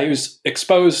 Ouch. Yeah, he was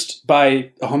exposed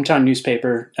by a hometown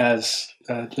newspaper as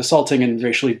assaulting and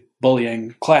racially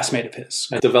bullying a classmate of his.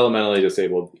 A developmentally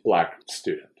disabled black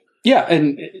student. Yeah,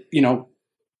 and,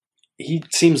 he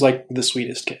seems like the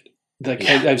sweetest kid.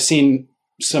 I've seen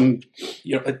some,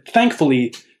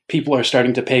 thankfully, people are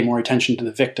starting to pay more attention to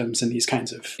the victims in these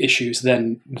kinds of issues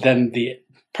than the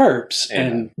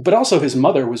perps. But also his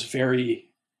mother was very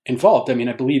involved. I mean,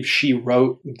 I believe she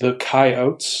wrote The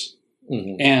Coyotes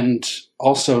and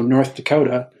also North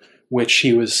Dakota, which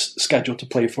he was scheduled to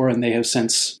play for, and they have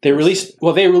since they released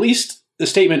the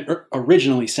statement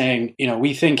originally saying,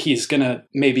 we think he's gonna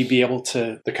maybe be able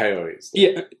to the Coyotes.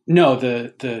 Yeah, no,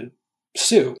 the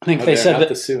Sioux. I think they said not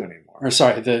the Sioux anymore. Or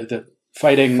sorry, the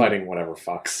fighting whatever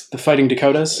fucks. The Fighting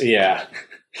Dakotas. Yeah,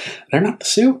 they're not the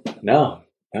Sioux. No,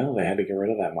 they had to get rid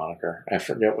of that moniker. I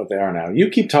forget what they are now. You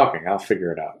keep talking, I'll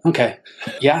figure it out. Okay,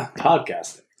 yeah,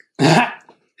 podcasting.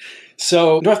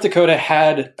 So North Dakota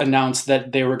had announced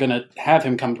that they were going to have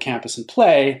him come to campus and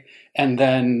play, and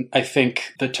then I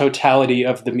think the totality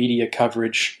of the media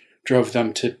coverage drove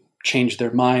them to change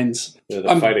their minds. They're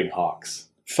the Fighting Hawks.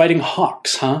 Fighting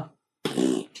Hawks, huh?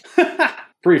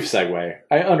 Brief segue.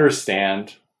 I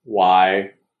understand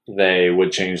why they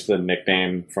would change the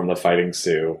nickname from the Fighting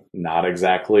Sioux. Not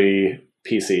exactly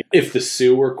PC. If the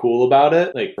Sioux were cool about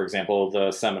it, like, for example,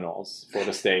 the Seminoles,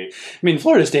 Florida State. I mean,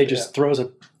 Florida State just throws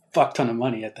a fuck ton of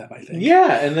money at them, I think.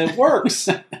 Yeah, and it works.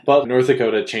 But North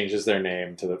Dakota changes their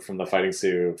name from the Fighting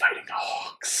Sioux, Fighting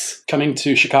Hawks. Coming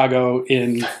to Chicago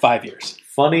in 5 years.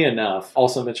 Funny enough,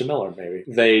 also Mitchell Miller, maybe.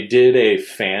 They did a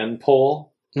fan poll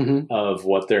of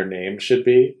what their name should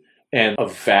be. And a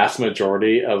vast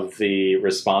majority of the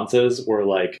responses were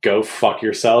like, go fuck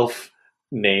yourself,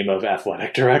 name of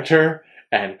athletic director,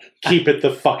 and keep it the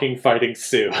fucking Fighting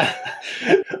Sioux.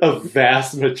 A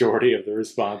vast majority of the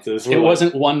responses were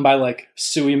wasn't won by like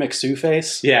Suey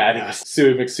McSueface? Yeah, and it was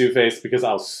Suey McSueface because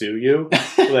I'll sue you.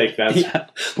 Like that's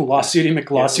Lawsuity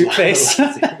McLawsuit face.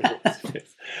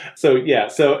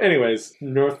 So anyways,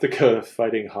 North Dakota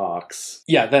Fighting Hawks.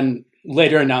 Yeah, then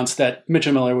later announced that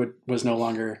Mitchell Miller was no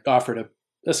longer offered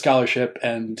a scholarship,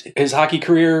 and his hockey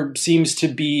career seems to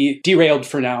be derailed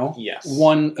for now. Yes.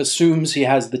 One assumes he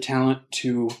has the talent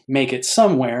to make it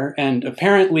somewhere, and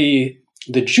apparently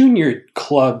the junior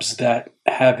clubs that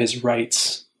have his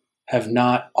rights have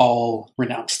not all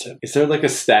renounced him. Is there like a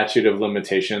statute of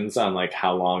limitations on like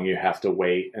how long you have to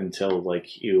wait until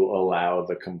like you allow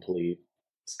the complete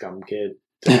scum kid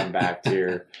to come back to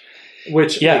your...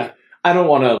 Which, yeah. Like, I don't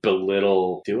want to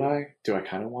belittle... Do I? Do I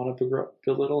kind of want to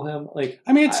belittle him? Like,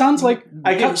 I mean, it sounds like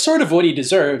sort of what he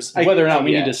deserves, whether or not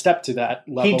we need to step to that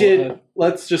level. He did,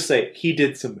 let's just say, he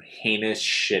did some heinous,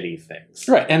 shitty things.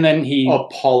 Right, and then he...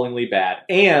 Appallingly bad.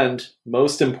 And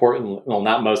most importantly, well,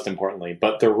 not most importantly,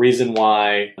 but the reason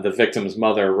why the victim's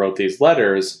mother wrote these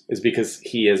letters is because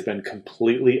he has been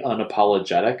completely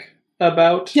unapologetic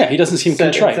about... Yeah, he doesn't seem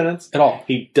contrite at all.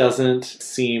 He doesn't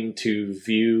seem to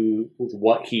view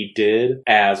what he did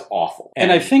as awful.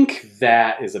 And I think...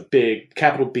 that is a big,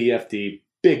 capital BFD,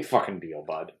 big fucking deal,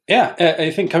 bud. Yeah,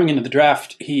 I think coming into the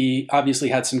draft, he obviously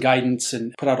had some guidance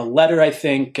and put out a letter, I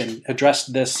think, and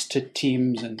addressed this to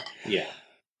teams.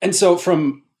 And so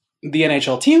from the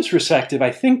NHL team's perspective,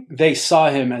 I think they saw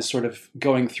him as sort of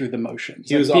going through the motions.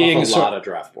 He was off a lot of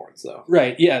draft boards, though.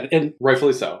 Right, yeah. And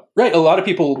rightfully so. Right, a lot of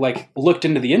people looked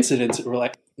into the incidents and were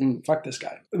like, fuck this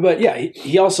guy. But yeah,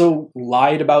 he also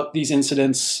lied about these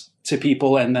incidents to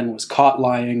people and then was caught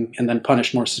lying and then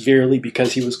punished more severely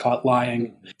because he was caught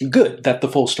lying. Good that the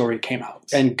full story came out.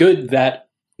 And good that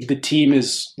the team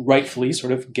is rightfully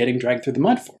sort of getting dragged through the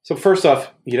mud for. So first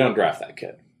off, you don't draft that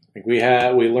kid. Like we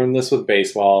learned this with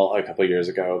baseball a couple of years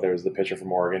ago. There was the pitcher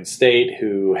from Oregon State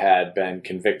who had been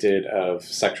convicted of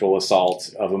sexual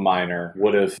assault of a minor,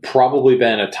 would have probably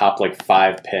been a top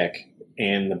 5 pick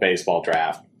in the baseball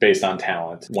draft based on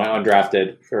talent. Went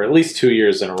undrafted for at least 2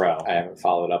 years in a row. I haven't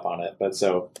followed up on it. But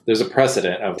so there's a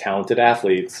precedent of talented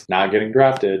athletes not getting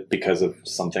drafted because of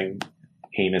something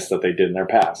heinous that they did in their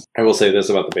past. I will say this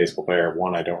about the baseball player.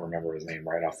 One, I don't remember his name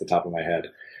right off the top of my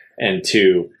head. And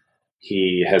two,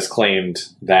 he has claimed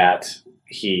that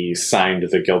he signed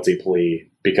the guilty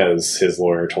plea because his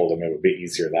lawyer told him it would be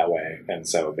easier that way, and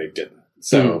so they didn't.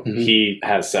 So he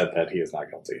has said that he is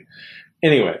not guilty.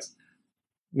 Anyways,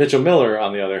 Mitchell Miller,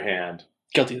 on the other hand,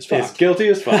 guilty as fuck. Is guilty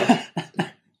as fuck.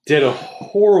 Did a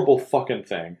horrible fucking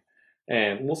thing.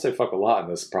 And we'll say fuck a lot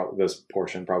in this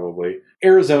portion, probably.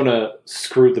 Arizona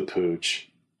screwed the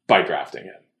pooch by drafting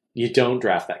him. You don't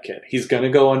draft that kid. He's going to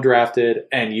go undrafted,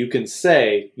 and you can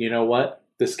say, you know what?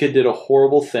 this kid did a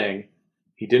horrible thing.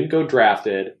 He didn't go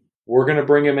drafted. We're going to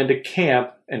bring him into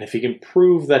camp, and if he can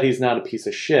prove that he's not a piece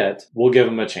of shit, we'll give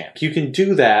him a chance. You can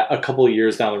do that a couple of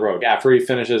years down the road, after he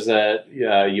finishes at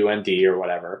UND or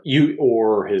whatever,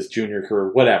 or his junior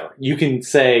career, whatever. You can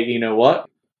say, you know what?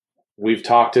 We've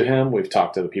talked to him. We've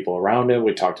talked to the people around him.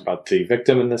 We talked about the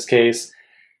victim in this case.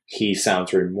 He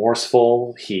sounds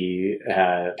remorseful.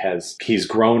 He's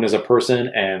grown as a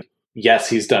person, and yes,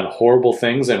 he's done horrible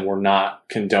things, and we're not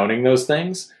condoning those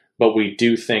things. But we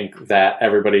do think that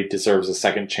everybody deserves a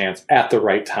second chance at the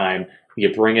right time.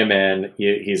 You bring him in,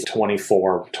 he's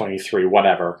 24, 23,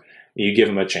 whatever. You give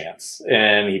him a chance.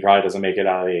 And he probably doesn't make it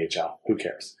out of the AHL. Who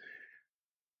cares?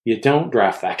 You don't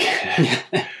draft that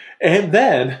kid. And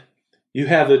then you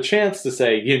have the chance to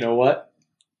say, you know what?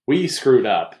 We screwed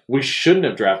up. We shouldn't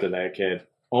have drafted that kid.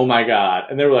 Oh my God.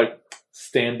 And they were like,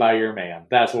 stand by your man.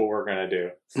 That's what we're going to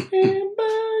do. Stand by.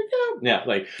 Yeah,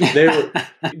 like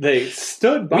they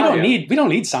stood by him. We don't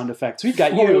need sound effects. We've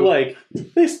got you. Like,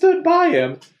 they stood by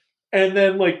him, and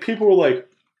then like people were like,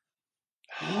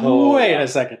 "Wait a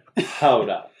second, hold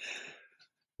up."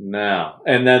 No,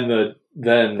 and then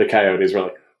the Coyotes were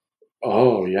like,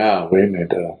 "Oh yeah, we need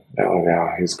to. Oh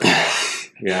yeah, he's cool.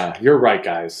 Yeah, you're right,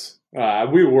 guys.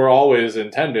 We were always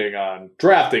intending on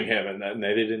drafting him," and then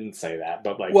they didn't say that,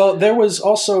 but like, well, there was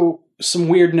also some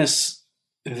weirdness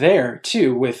there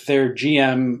too with their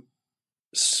GM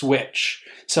switch.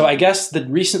 So I guess the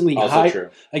recently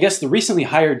hired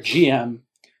GM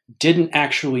didn't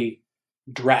actually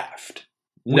draft.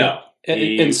 No.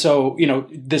 And so,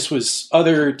 this was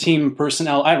other team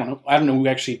personnel. I don't know who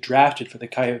actually drafted for the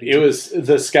Coyotes. It was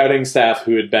the scouting staff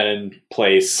who had been in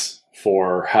place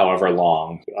for however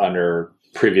long under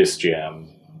previous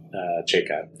GM,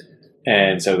 Jacob.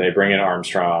 And so they bring in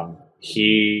Armstrong.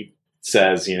 He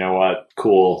says, you know what,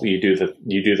 cool, you do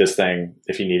this thing.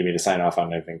 If you needed me to sign off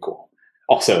on anything, cool.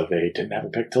 Also, they didn't have a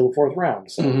pick till the 4th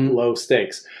round, so low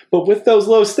stakes. But with those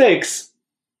low stakes,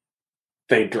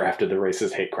 they drafted the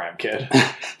racist hate crime kid.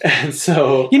 And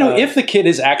so, if the kid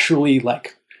is actually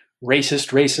like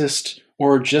racist,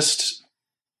 or just,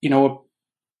 a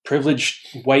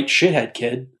privileged white shithead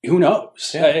kid, who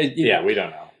knows? Yeah, we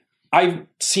don't know. I've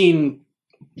seen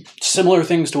similar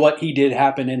things to what he did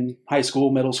happen in high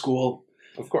school, middle school.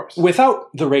 Of course. Without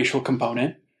the racial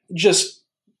component. Just,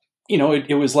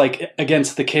 it was like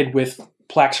against the kid with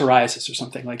plaque psoriasis or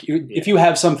something. Like, if you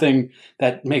have something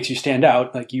that makes you stand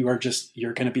out, like you're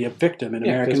going to be a victim in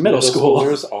American middle school.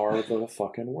 Schoolers are the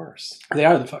fucking worst. They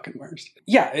are the fucking worst.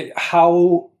 Yeah,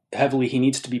 how heavily he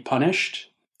needs to be punished.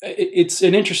 It's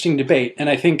an interesting debate. And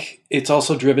I think it's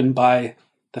also driven by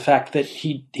the fact that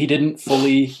he didn't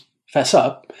fully fess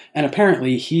up, and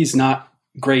apparently he's not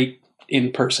great in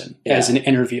person as an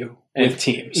interview with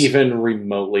teams, even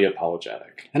remotely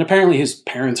apologetic. And apparently his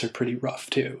parents are pretty rough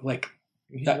too. Like,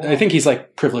 I think he's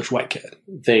like privileged white kid.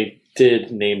 They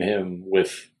did name him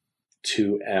with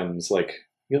 2 M's. Like,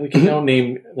 you don't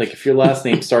name, like, if your last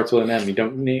name starts with an M, you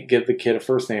don't give the kid a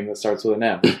first name that starts with an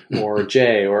M or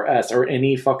J or S or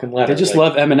any fucking letter. They just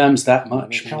love M&Ms that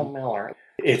much. Miller.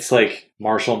 It's like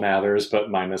Marshall Mathers,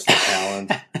 but minus the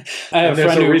talent.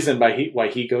 There's a reason why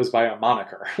he goes by a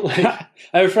moniker. I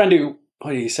have a friend who,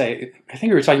 what did he say? I think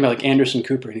we were talking about like Anderson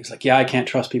Cooper, and he's like, "Yeah, I can't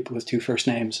trust people with 2 first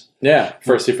names." Yeah,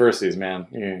 firsties, man.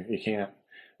 You can't.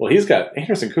 Well,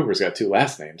 Anderson Cooper's got 2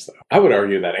 last names, though. I would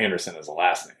argue that Anderson is a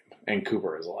last name and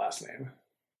Cooper is a last name.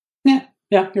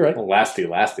 Yeah, you're right. Well,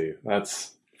 lasty.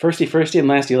 That's firsty and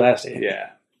lasty.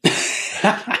 Yeah.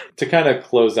 To kind of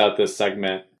close out this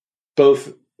segment,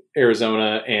 both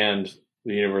Arizona and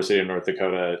the University of North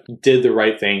Dakota did the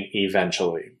right thing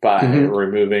eventually by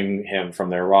removing him from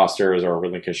their rosters or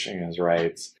relinquishing his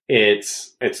rights.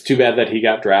 It's too bad that he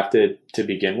got drafted to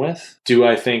begin with. Do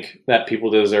I think that people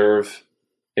deserve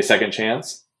a second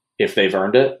chance if they've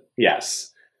earned it?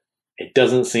 Yes. It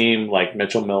doesn't seem like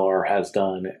Mitchell Miller has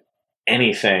done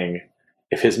anything.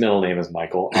 If his middle name is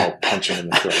Michael, I'll punch him in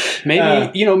the throat.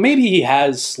 Maybe he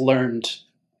has learned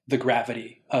the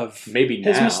gravity of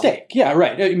his mistake. Yeah,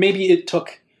 right. Maybe it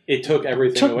took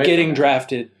everything away getting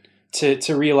drafted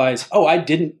to realize, I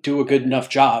didn't do a good enough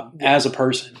job as a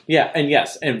person. Yeah, and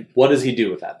yes. And what does he do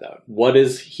with that, though? What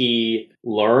does he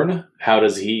learn? How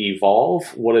does he evolve?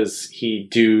 What does he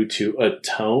do to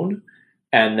atone?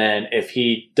 And then if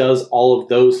he does all of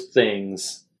those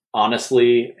things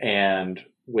honestly and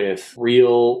with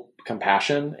real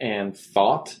compassion and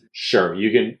thought, sure,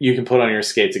 you can put on your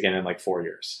skates again in like 4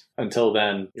 years. Until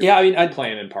then, I'd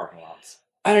playing in parking lots.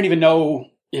 I don't even know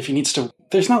if he needs to.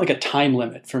 There's not like a time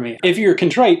limit for me. If you're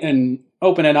contrite and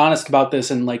open and honest about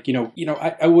this, and like,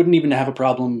 I wouldn't even have a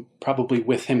problem probably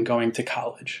with him going to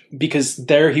college, because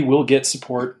there he will get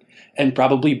support and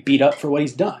probably beat up for what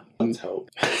he's done. Let's hope.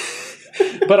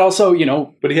 But also,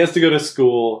 But he has to go to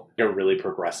school in a really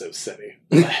progressive city.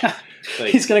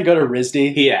 He's going to go to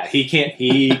RISD. Yeah,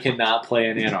 he cannot play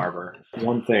in Ann Arbor.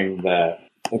 One thing that,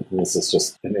 this is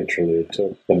just an interlude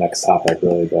to the next topic,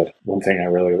 really, but one thing I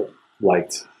really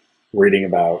liked reading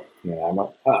about, I'm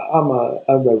a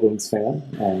Red Wings fan.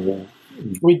 And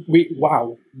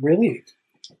wow, really?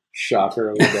 Shocker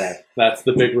of the day. That's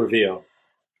the big reveal.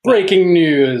 Breaking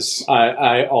news.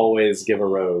 I always give a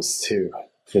rose to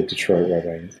the Detroit Red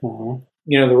Wings. Uh-huh.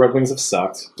 The Red Wings have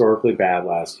sucked, historically bad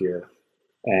last year.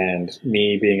 And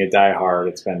me being a diehard,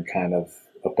 it's been kind of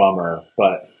a bummer.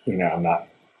 But, I'm not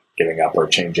giving up or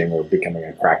changing or becoming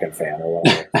a Kraken fan or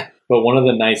whatever. But one of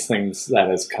the nice things that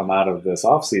has come out of this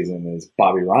offseason is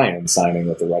Bobby Ryan signing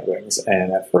with the Red Wings.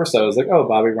 And at first I was like, oh,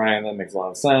 Bobby Ryan, that makes a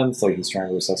lot of sense. Like, he's trying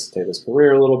to resuscitate his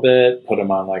career a little bit, put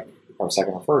him on, like, our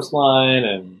second or first line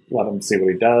and let him see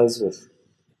what he does with,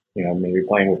 maybe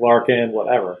playing with Larkin,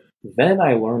 whatever. Then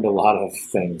I learned a lot of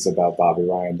things about Bobby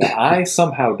Ryan that I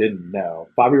somehow didn't know.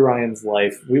 Bobby Ryan's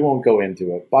life, we won't go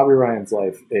into it. Bobby Ryan's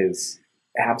life is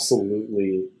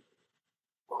absolutely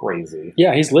crazy.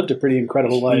 Yeah, he's lived a pretty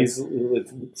incredible life. He's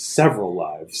lived several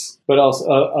lives. But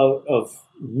also of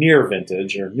near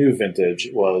vintage or new vintage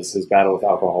was his battle with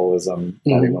alcoholism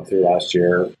that he went through last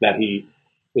year, that he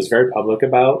was very public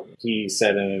about. He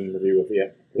said in an interview with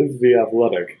the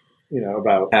Athletic,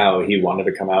 about how he wanted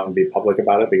to come out and be public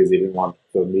about it because he didn't want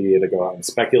the media to go out and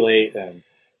speculate and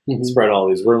spread all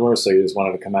these rumors. So he just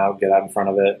wanted to come out, get out in front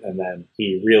of it. And then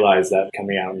he realized that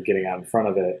coming out and getting out in front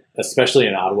of it, especially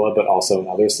in Ottawa, but also in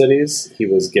other cities, he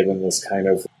was given this kind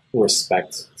of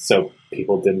respect. So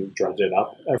people didn't drudge it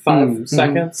up at 5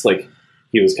 seconds. Like,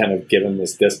 he was kind of given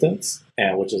this distance,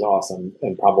 and which is awesome.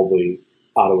 And probably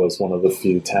Ottawa is one of the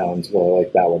few towns where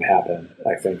like that would happen.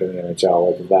 I think in the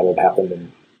NHL, like if that had happened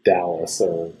in Dallas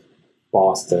or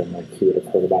Boston, like he would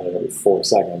have heard about it every 4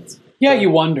 seconds. Yeah,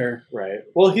 you wonder. Right.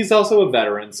 Well, he's also a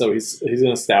veteran, so he's an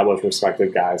established,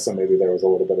 respected guy. So maybe there was a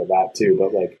little bit of that too.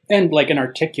 But and an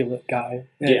articulate guy,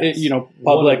 yes.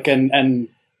 Public and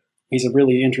he's a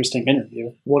really interesting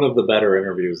interview. One of the better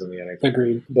interviews in the NHL.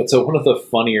 Agreed. But so one of the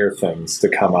funnier things to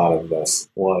come out of this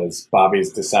was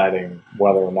Bobby's deciding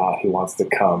whether or not he wants to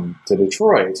come to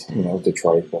Detroit.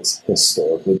 Detroit was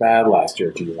historically bad last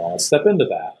year. Do you want to step into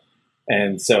that?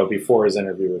 And so before his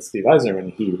interview with Steve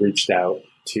Yzerman, he reached out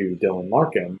to Dylan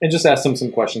Larkin and just asked him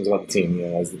some questions about the team.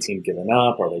 Has the team given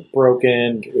up? Are they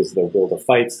broken? Is the will to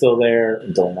fight still there?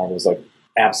 And Dylan Larkin was like,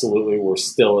 absolutely, we're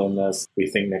still in this. We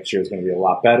think next year is going to be a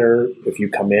lot better. If you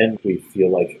come in, we feel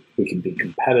like we can be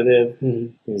competitive.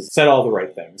 He's said all the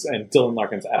right things. And Dylan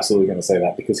Larkin's absolutely going to say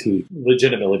that because he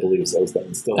legitimately believes those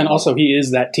things. And also, he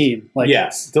is that team.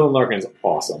 Yes, Dylan Larkin's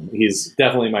awesome. He's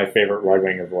definitely my favorite Red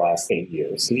Wing of the last 8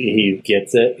 years. He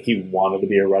gets it. He wanted to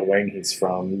be a Red Wing. He's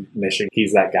from Michigan.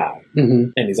 He's that guy.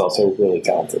 And he's also really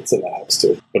talented, so that helps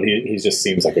too. But he just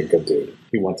seems like a good dude.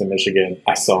 He went to Michigan.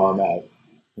 I saw him at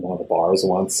one of the bars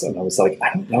once, and I was like,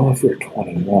 I don't know if you're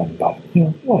 21, but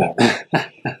whatever.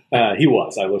 He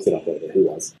was. I looked it up later. He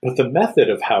was. But the method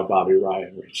of how Bobby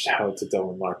Ryan reached out to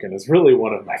Dylan Larkin is really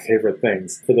one of my favorite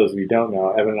things. For those of you who don't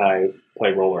know, Evan and I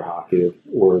play roller hockey.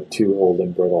 We're too old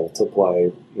and brittle to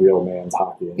play real man's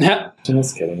hockey.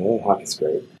 Just kidding. Roller hockey's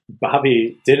great.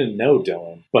 Bobby didn't know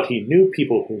Dylan, but he knew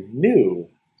people who knew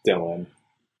Dylan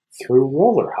through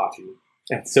roller hockey.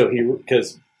 And so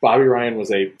because Bobby Ryan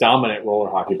was a dominant roller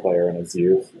hockey player in his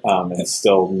youth, and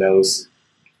still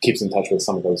keeps in touch with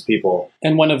some of those people.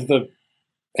 And one of the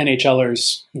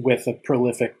NHLers with a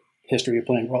prolific history of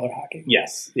playing roller hockey.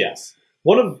 Yes.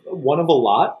 One of a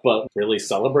lot, but really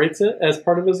celebrates it as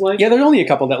part of his life. Yeah, there's only a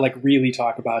couple that really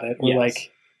talk about it, or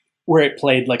where it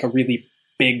played a really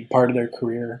big part of their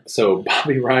career. So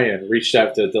Bobby Ryan reached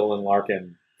out to Dylan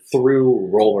Larkin through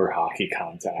roller hockey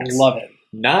contacts. Love it.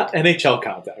 Not NHL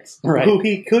contacts, right? Who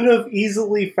he could have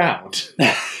easily found.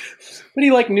 But he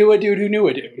knew a dude who knew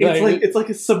a dude. It's like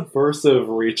a subversive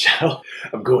reach out.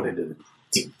 I'm going into the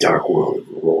deep dark world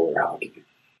of roller hockey.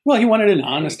 Well, he wanted an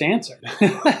honest answer.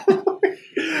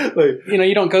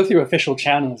 You don't go through official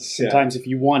channels sometimes if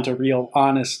you want a real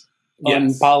honest,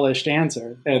 unpolished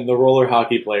answer. And the roller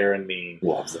hockey player in me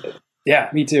loves it. Yeah,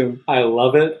 me too. I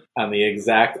love it on the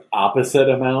exact opposite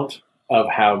amount of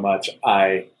how much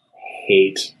I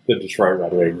hate the Detroit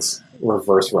Red Wings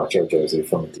reverse retro jersey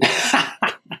from the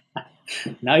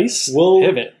team. Nice. We'll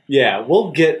pivot. Yeah,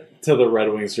 we'll get to the Red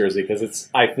Wings jersey because it's,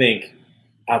 I think,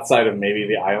 outside of maybe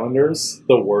the Islanders,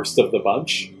 the worst of the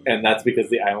bunch. And that's because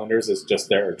the Islanders is just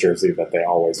their jersey that they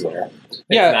always wear. It's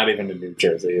not even a new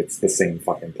jersey. It's the same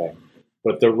fucking thing.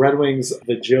 But the Red Wings,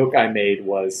 the joke I made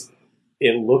was,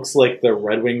 it looks like the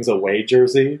Red Wings away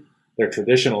jersey, their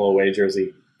traditional away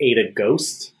jersey, ate a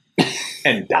ghost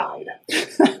and died.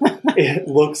 It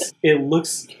looks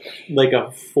like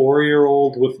a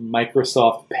 4-year-old with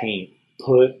Microsoft Paint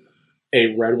put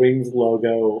a Red Wings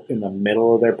logo in the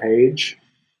middle of their page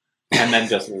and then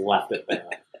just left it there.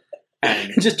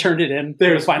 And just turned it in.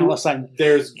 There's final assignment.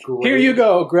 There's gray, here you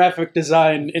go, graphic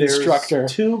design instructor.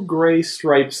 There's 2 gray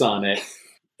stripes on it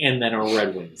and then a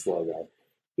Red Wings logo.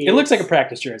 It looks like a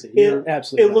practice jersey. You're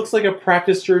absolutely right. Looks like a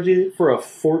practice jersey for a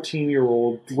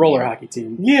 14-year-old roller hockey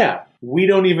team. Yeah. We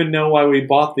don't even know why we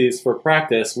bought these for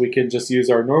practice. We can just use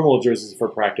our normal jerseys for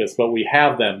practice, but we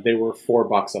have them. They were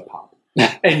 $4 a pop.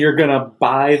 And you're going to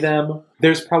buy them.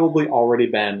 There's probably already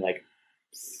been like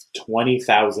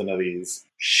 20,000 of these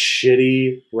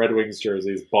shitty Red Wings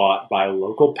jerseys bought by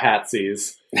local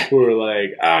patsies who are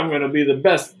like, I'm going to be the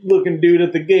best looking dude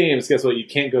at the games. Guess what? You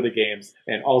can't go to games.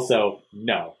 And also,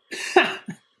 no.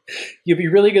 You'll be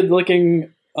really good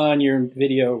looking on your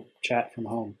video chat from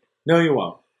home. No, you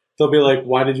won't. They'll be like,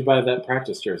 why did you buy that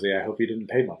practice jersey? I hope you didn't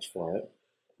pay much for it.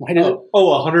 Why does it?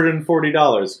 Oh,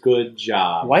 $140. Good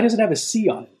job. Why does it have a C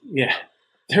on it? Yeah.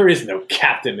 There is no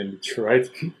captain in Detroit.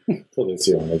 So this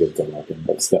year when they get to American,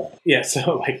 but still. Yeah,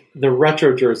 so like the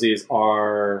retro jerseys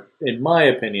are, in my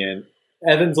opinion,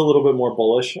 Evan's a little bit more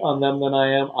bullish on them than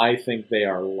I am. I think they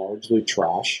are largely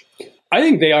trash. I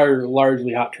think they are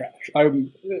largely hot trash.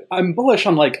 I'm bullish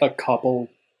on like a couple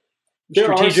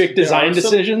strategic design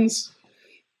decisions.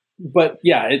 But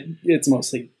yeah, it's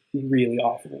mostly really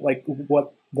awful. Like,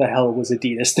 what the hell was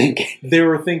Adidas thinking? They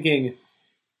were thinking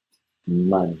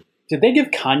money. Did they give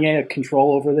Kanye a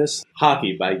control over this?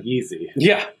 Hockey by Yeezy.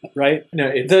 Yeah, right?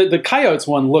 No, the Coyotes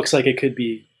one looks like it could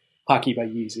be Hockey by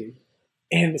Yeezy.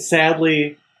 And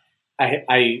sadly,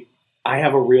 I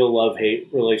have a real love-hate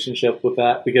relationship with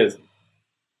that because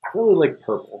I really like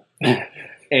purple. And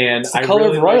it's the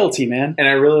color of royalty, man. And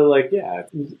I really like,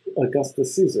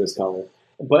 Augustus Caesar's color.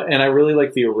 And I really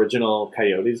like the original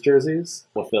Coyotes jerseys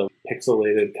with the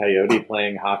pixelated coyote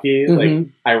playing hockey. Mm-hmm. Like,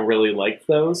 I really liked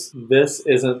those. This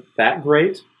isn't that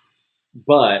great,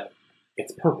 but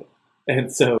it's purple.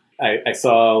 And so I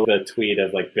saw the tweet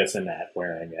of like Bissonnette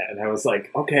wearing it, and I was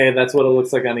like, okay, that's what it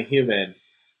looks like on a human.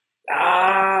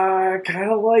 I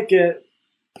kind of like it.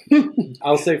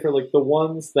 I'll say for like the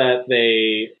ones that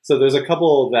so there's a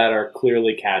couple that are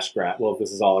clearly cash grab. Well,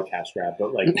 this is all a cash grab,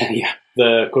 but like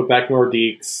the Quebec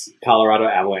Nordiques, Colorado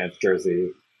Avalanche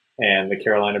jersey, and the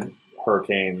Carolina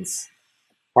Hurricanes,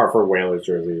 Hartford Whalers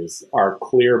jerseys are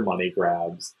clear money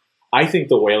grabs. I think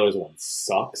the Whalers one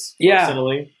sucks,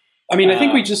 personally. I mean, I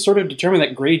think we just sort of determined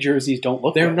that gray jerseys don't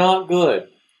look They're good. not good.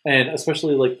 And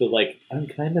especially I'm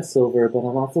kind of silver, but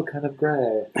I'm also kind of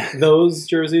gray. Those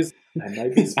jerseys, I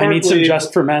might be sparkly. I need some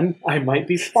Just for Men. I might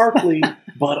be sparkly,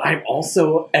 but I'm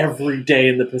also every day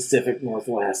in the Pacific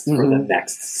Northwest for the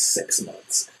next 6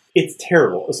 months. It's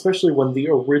terrible, especially when the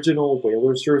original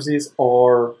Whalers jerseys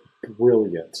are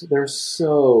brilliant. They're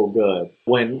so good.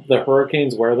 When the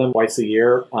Hurricanes wear them twice a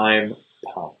year, I'm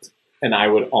pumped. And I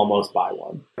would almost buy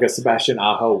one. Like a Sebastian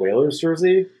Aho Whalers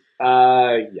jersey?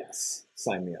 Yes.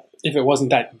 Sign me up. If it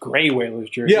wasn't that gray Whalers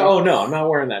jersey. Yeah, oh no, I'm not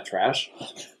wearing that trash.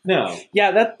 No.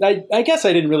 Yeah, I guess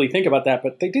I didn't really think about that,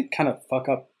 but they did kind of fuck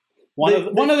up one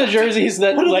of the jerseys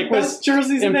that was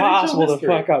jerseys impossible to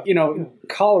fuck up. You know,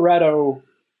 Colorado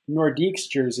Nordiques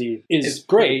jersey is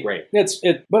great. But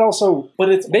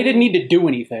they didn't need to do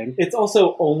anything. It's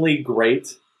also only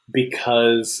great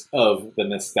because of the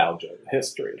nostalgia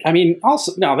history. I mean,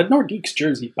 also, no, the Nordiques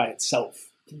jersey by itself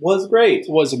was great.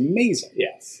 Was amazing.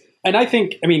 Yes. And I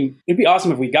think, it'd be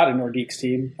awesome if we got a Nordiques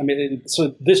team.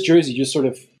 So this jersey just sort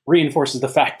of reinforces the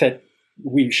fact that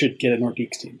we should get a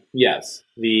Nordiques team. Yes.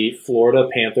 The Florida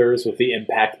Panthers with the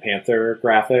Impact Panther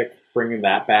graphic, bringing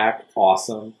that back,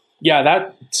 awesome. Yeah,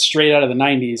 that straight out of the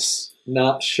 90s.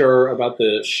 Not sure about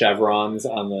the chevrons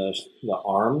on the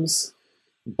arms,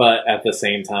 but at the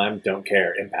same time, don't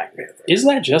care. Impact Panther. Is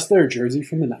that just their jersey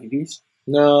from the 90s?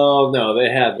 No, they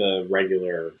had the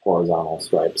regular horizontal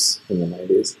stripes in the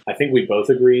 90s. I think we both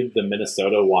agreed the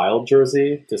Minnesota Wild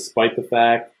jersey, despite the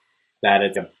fact that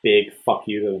it's a big fuck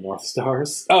you to the North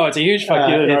Stars. Oh, it's a huge fuck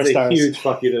you to the North Stars. It's a huge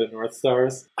fuck you to the North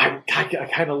Stars. I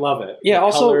kind of love it. Yeah, the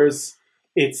also... colors,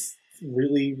 it's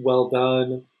really well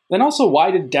done. Then also, why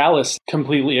did Dallas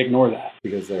completely ignore that?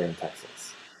 Because they're in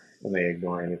Texas. And they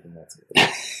ignore anything that's good.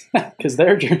 Because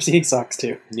their jersey sucks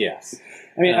too. Yes.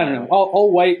 I don't know.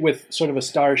 All white with sort of a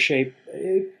star shape.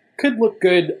 It could look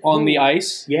good on the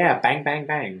ice. Yeah, bang, bang,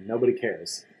 bang. Nobody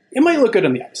cares. It might look good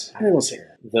on the ice. We'll see.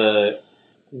 The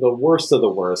worst of the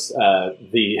worst,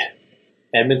 the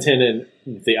Edmonton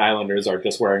and the Islanders are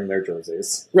just wearing their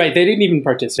jerseys. Right, they didn't even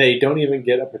participate. They don't even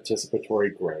get a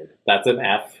participatory grade. That's an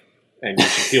F, and you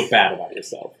should feel bad about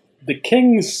yourself. The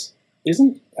Kings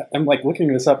I'm like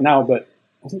looking this up now, but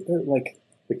wasn't there like...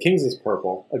 The Kings is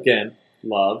purple. Again,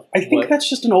 love. I think that's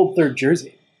just an old third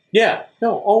jersey. Yeah.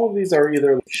 No, all of these are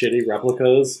either shitty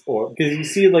replicas or... Because you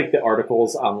see like the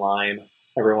articles online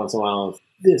every once in a while,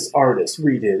 this artist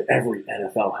redid every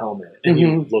NFL helmet. And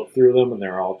you look through them and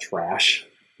they're all trash.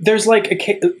 There's like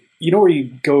you know where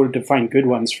you go to find good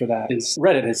ones for that is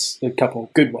Reddit has a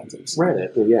couple good ones.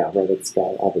 Reddit? Well, yeah, Reddit's got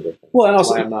all the good things. Well, and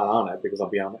also... That's why I'm not on it, because I'll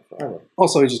be on it forever.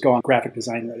 Also, you just go on graphic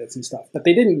design Reddits and stuff. But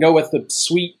they didn't go with the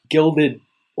sweet, gilded,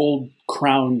 old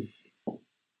crown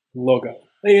logo.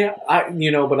 Yeah,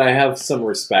 but I have some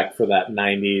respect for that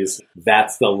 90s,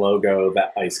 that's the logo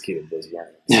that Ice Cube was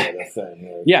wearing sort of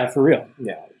thing. Yeah, for real.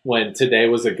 Yeah. When today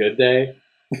was a good day,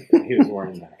 he was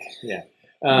wearing that. Yeah.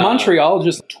 Montreal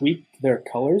just tweaked their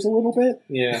colors a little bit.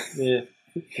 Yeah.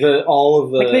 All of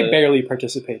the... Like they barely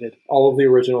participated. All of the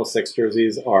original 6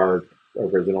 jerseys are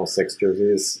original 6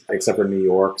 jerseys, except for New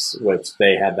York's, which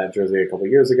they had that jersey a couple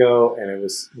years ago, and it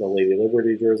was the Lady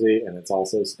Liberty jersey, and it's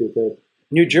also stupid.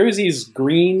 New Jersey's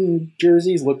green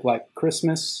jerseys look like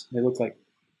Christmas. They look like...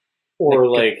 Or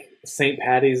like St.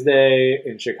 Patty's Day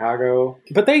in Chicago.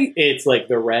 But it's like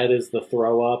the red is the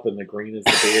throw up and the green is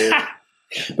the beard.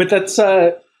 But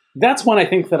that's one I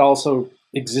think that also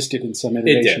existed in some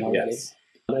iteration already. Yes.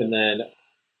 And then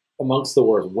amongst the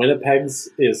worst, Winnipeg's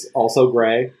is also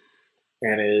gray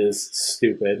and is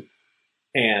stupid.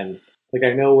 And like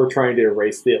I know we're trying to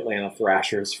erase the Atlanta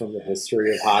Thrashers from the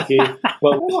history of hockey, but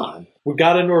come on. We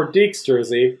got a Nordiques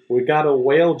jersey. We got a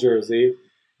Whale jersey.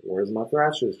 Where's my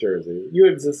Thrashers jersey? You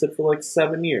existed for like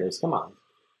 7 years. Come on.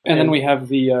 And then we have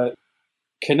the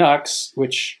Canucks,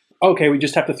 which... Okay, we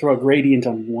just have to throw a gradient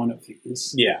on one of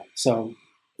these. Yeah. So,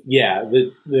 yeah,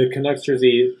 the Canucks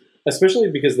jersey, especially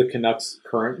because the Canucks'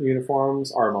 current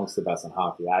uniforms are amongst the best in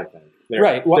hockey, I think.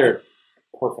 They're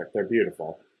perfect. They're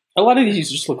beautiful. A lot of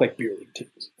these just look like beer league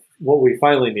teams. What we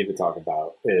finally need to talk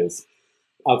about is,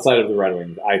 outside of the Red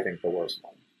Wings, I think the worst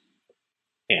one.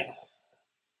 Anaheim.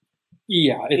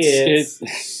 Yeah, it's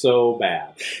so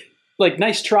bad. Like,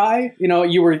 nice try.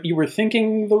 You were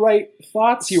thinking the right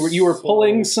thoughts. You were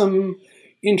pulling some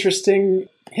interesting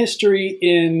history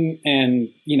in, and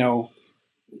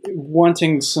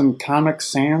wanting some Comic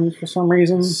Sans for some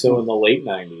reason. So in the late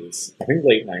 90s, I think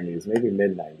late 90s, maybe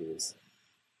mid 90s,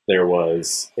 there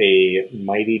was a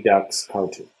Mighty Ducks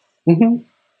cartoon,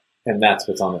 and that's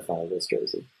what's on the front of this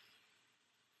jersey.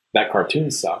 That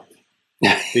cartoon sucked.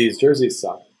 These jerseys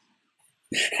suck.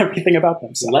 Everything about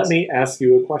them sucks. Let me ask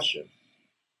you a question.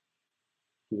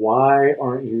 Why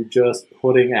aren't you just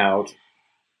putting out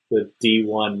the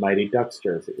D1 Mighty Ducks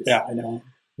jerseys? Yeah, I know.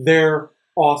 They're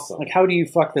awesome. Like, how do you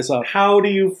fuck this up? How do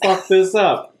you fuck this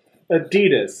up?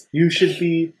 Adidas, you should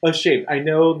be ashamed. I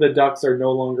know the Ducks are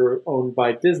no longer owned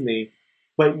by Disney,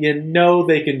 but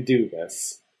they can do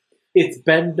this. It's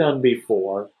been done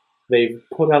before. They've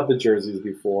put out the jerseys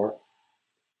before.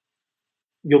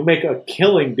 You'll make a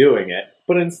killing doing it,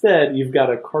 but instead you've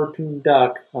got a cartoon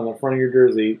duck on the front of your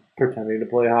jersey pretending to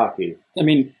play hockey. I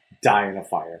mean, die in a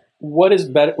fire. What is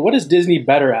better? What is Disney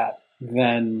better at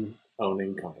than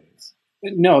owning companies?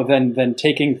 No, than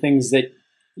taking things that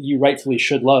you rightfully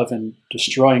should love and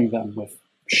destroying them with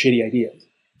shitty ideas.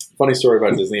 Funny story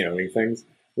about Disney owning things.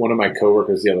 One of my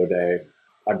coworkers the other day,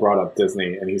 I brought up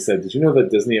Disney, and he said, "Did you know that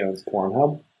Disney owns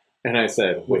Pornhub?" And I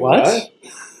said, "Wait, what?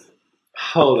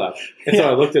 Hold up." And so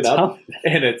I looked it up,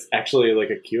 and it's actually like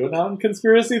a QAnon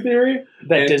conspiracy theory.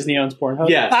 That Disney owns Pornhub?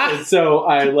 Yes. And so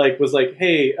I was like,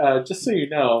 hey, just so you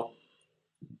know,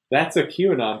 that's a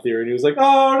QAnon theory. And he was like,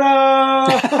 oh, no!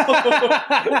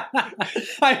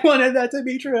 I wanted that to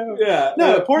be true. Yeah.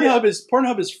 No, Pornhub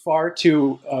is far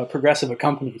too progressive a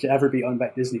company to ever be owned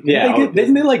by Disney.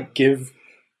 Didn't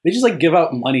they just give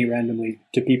out money randomly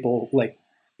to people? Like,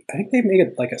 I think they made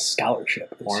it like a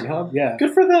scholarship. Pornhub? Yeah.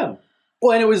 Good for them.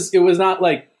 Well, and it was not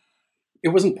like, it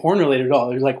wasn't porn related at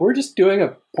all. It was like, we're just doing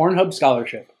a Pornhub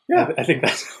scholarship. Yeah. I think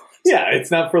that's... Yeah,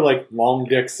 it's not for like long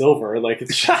dick silver. Like,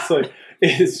 it's just like,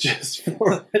 it's just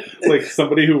for like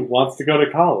somebody who wants to go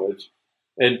to college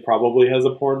and probably has a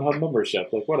Pornhub membership.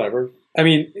 Like, whatever. I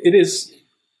mean, it is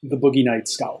the Boogie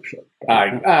Nights scholarship.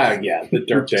 Yeah, the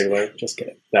Dirk Diggler. Just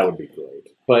kidding. That would be great.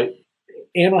 But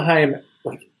Anaheim,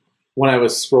 when I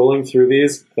was scrolling through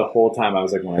these, the whole time I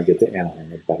was like, when I get to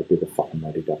Anaheim, it better be the fucking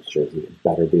Mighty Ducks jersey. It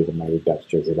better be the Mighty Ducks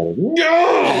jersey.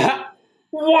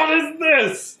 What is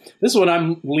this? This one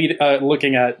I'm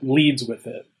looking at leads with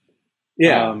it.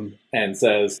 Yeah, and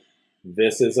says,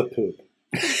 "This is a poop."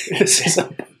 This is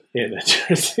in the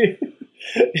jersey.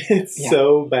 It's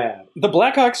so bad. The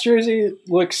Blackhawks jersey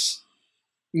looks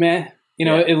meh.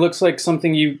 It looks like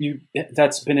something you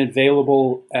that's been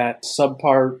available at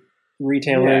subpar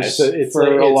retailers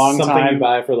for a long time. Something you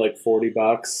buy for like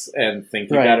 $40 and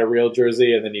think you got a real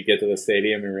jersey, and then you get to the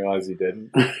stadium and realize you didn't.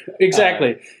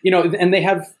 Exactly. And they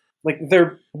have like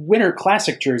their Winter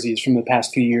Classic jerseys from the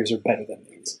past few years are better than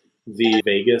these. The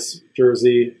Vegas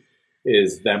jersey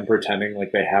is them pretending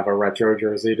like they have a retro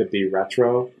jersey to be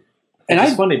retro. And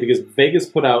it's funny because Vegas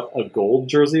put out a gold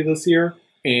jersey this year,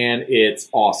 and it's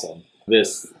awesome.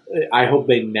 I hope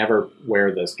they never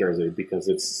wear this jersey because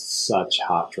it's such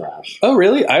hot trash. Oh,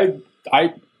 really? I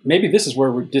maybe this is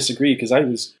where we disagree because I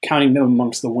was counting them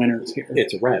amongst the winners here.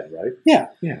 It's red, right? Yeah.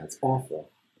 Yeah, it's awful.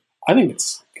 I think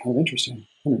it's kind of interesting.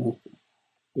 I don't know.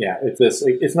 Yeah, it's this.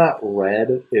 It's not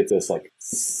red. It's this like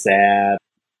sad.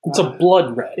 It's a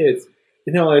blood red.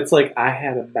 It's like I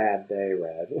had a bad day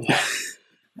red.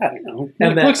 I don't know.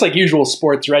 And it looks like usual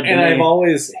sports red. And I've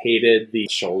always hated the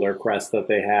shoulder crest that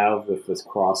they have with this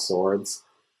cross swords.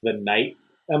 The knight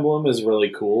emblem is really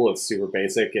cool. It's super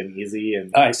basic and easy.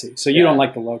 And I see. So you don't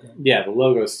like the logo? Yeah, the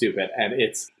logo's stupid, and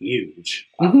it's huge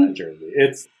on that jersey.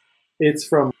 It's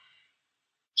from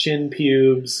chin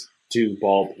pubes to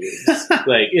ball pubes.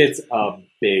 Like, it's a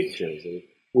big jersey.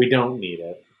 We don't need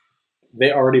it.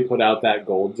 They already put out that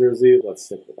gold jersey. Let's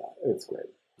stick with that. It's great.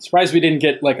 Surprised we didn't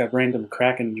get like a random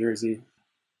Kraken jersey.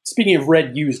 Speaking of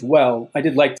red used well, I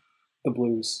did like the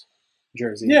Blues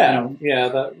jersey. Yeah,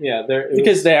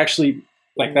 because they actually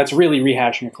that's really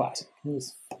rehashing a classic.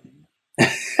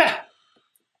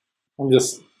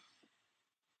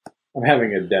 I'm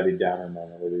having a Debbie Downer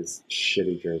moment with these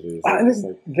shitty jerseys.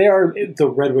 The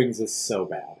Red Wings is so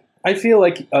bad. I feel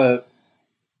like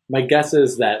my guess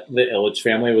is that the Ilitch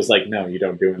family was like, no, you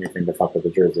don't do anything to fuck with the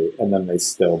jersey. And then they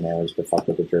still managed to fuck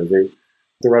with the jersey.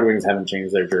 The Red Wings haven't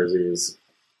changed their jerseys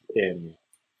in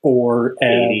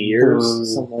 80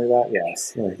 years, something like that.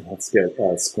 Yes, that's good.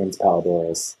 Squints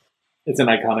Palidorus. It's an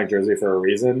iconic jersey for a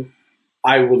reason.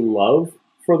 I would love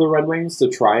for the Red Wings to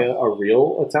try a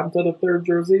real attempt at a third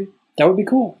jersey. That would be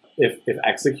cool. If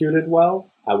executed well,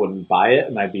 I wouldn't buy it,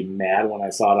 and I'd be mad when I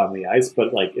saw it on the ice.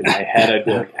 But like in my head, I'd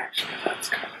be like, actually, that's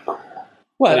kind of cool.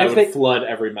 Well, I would flood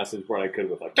every message board I could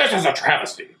with like, this is a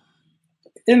travesty.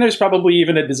 And there's probably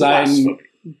even a design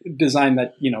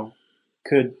that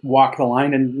could walk the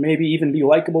line and maybe even be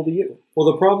likable to you.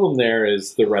 Well, the problem there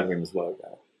is the Red Wings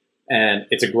logo, and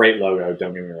it's a great logo.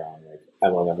 Don't get me wrong; I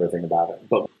love everything about it,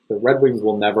 but the Red Wings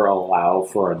will never allow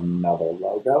for another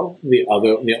logo. The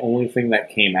only thing that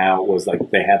came out was like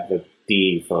they had the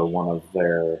D for one of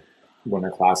their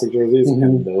Winter Classic jerseys,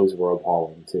 and those were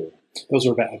appalling too. Those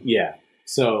were bad. Yeah.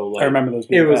 So I remember those.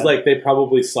 It was bad. Like they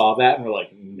probably saw that and were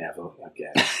like, never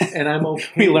again. And I'm okay.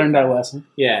 We learned our lesson.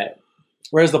 Yeah.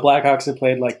 Whereas the Blackhawks had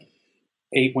played like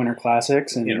 8 Winter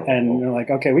Classics, and they're like,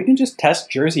 okay, we can just test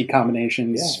jersey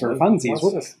combinations for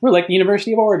funsies. We're like the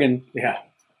University of Oregon. Yeah.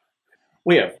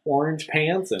 We have orange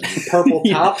pants and purple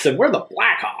tops, and we're the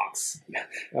Blackhawks.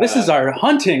 This is our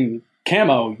hunting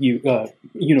camo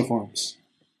uniforms.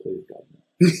 Please God.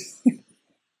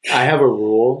 I have a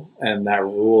rule, and that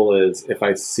rule is if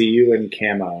I see you in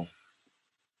camo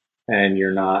and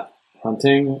you're not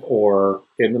hunting or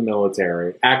in the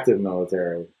military, active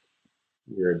military,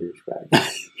 you're a douchebag.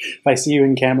 If I see you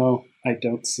in camo, I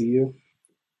don't see you.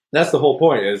 That's the whole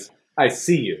point is I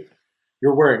see you.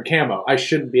 You're wearing camo. I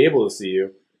shouldn't be able to see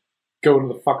you. Go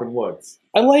into the fucking woods.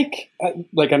 I like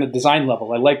on a design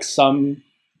level, I like some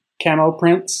camo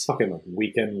prints. Fucking like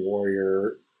Weekend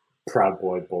Warrior, Proud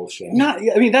Boy bullshit.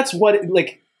 That's what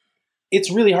it's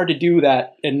really hard to do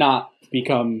that and not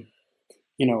become,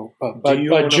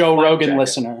 a Joe Rogan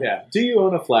listener. Yeah. Do you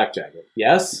own a flak jacket?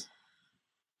 Yes.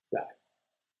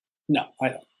 No, I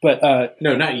don't. But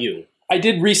no, not you. I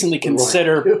did recently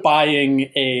consider buying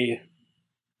a.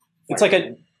 It's like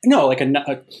it's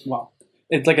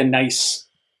like a nice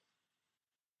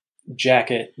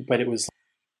jacket, but it was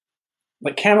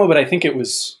like camo. But I think it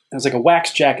was like a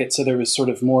wax jacket, so there was sort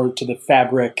of more to the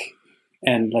fabric,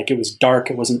 and like it was dark.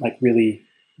 It wasn't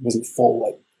full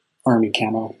like army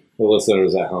camo. The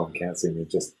listeners at home can't see me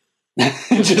just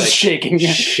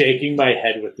shaking my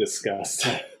head with disgust.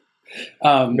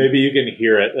 Maybe you can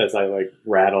hear it as I like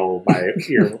rattle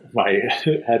my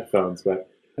headphones, but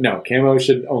no, camo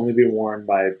should only be worn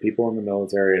by people in the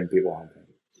military and people hunting.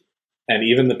 And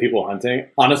even the people hunting,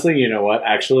 honestly, you know what?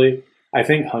 Actually, I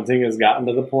think hunting has gotten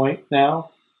to the point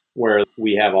now where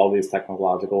we have all these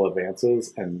technological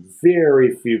advances and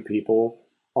very few people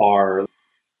are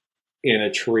in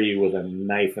a tree with a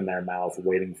knife in their mouth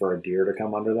waiting for a deer to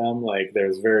come under them. Like,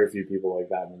 there's very few people like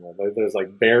that in the world. Like, there's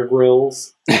like Bear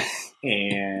Grylls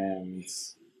and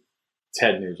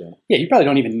Ted Nugent. Yeah, you probably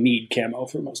don't even need camo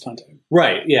for most hunting.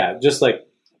 Right, yeah. Just like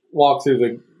walk through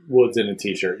the woods in a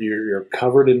t-shirt. You're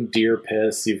covered in deer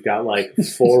piss. You've got like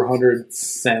 400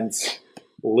 scents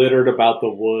littered about the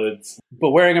woods. But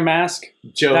wearing a mask,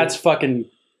 Joe, that's fucking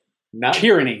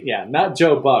tyranny. Yeah, not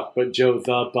Joe Buck, but Joe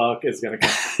the Buck is going to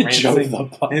come prancing.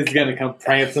 He's going to come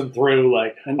prancing through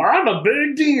like, I'm a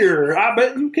big deer. I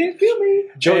bet you can't kill me.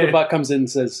 Joe the Buck comes in and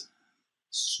says,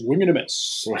 swing and a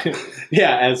miss.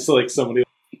 Yeah, as like somebody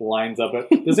lines up.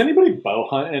 Does anybody bow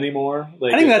hunt anymore?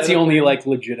 Like, I think that's the only like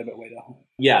legitimate way to hunt.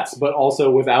 Yes, but also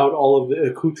without all of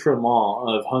the accoutrement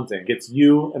of hunting. It's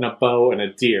you and a bow and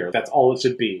a deer. That's all it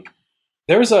should be.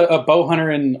 There was a bow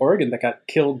hunter in Oregon that got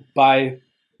killed by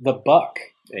the buck.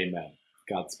 Amen.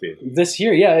 Godspeed. This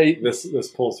year, yeah. This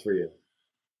pulls for you.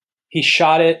 He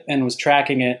shot it and was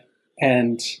tracking it,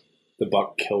 and the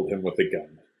buck killed him with a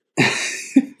gun.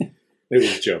 It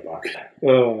was Joe Buck.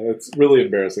 Oh, it's really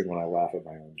embarrassing when I laugh at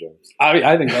my own jokes.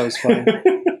 I think that was funny.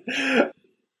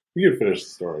 You can finish the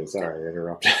story. Sorry, I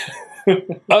interrupted.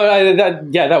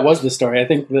 That was the story. I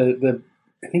think I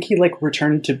think he like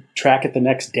returned to track it the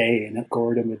next day and it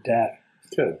gored him to death.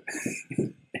 Good.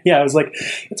 Yeah, I was like,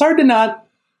 it's hard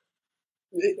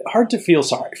to feel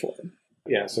sorry for him.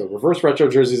 Yeah, so reverse retro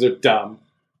jerseys are dumb.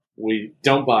 We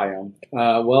don't buy them.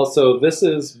 So this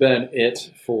has been it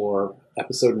for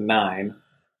episode 9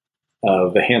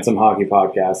 of the Handsome Hockey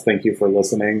Podcast. Thank you for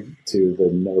listening to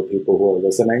the no people who are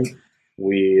listening.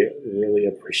 We really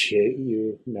appreciate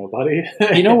you, nobody.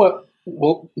 You know what?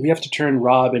 Well, we have to turn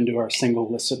Rob into our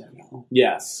single listener now.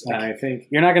 Yes, and I think...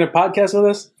 You're not going to podcast with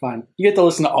us? Fine. You get to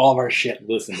listen to all of our shit.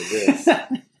 Listen to this.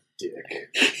 Dick.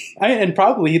 And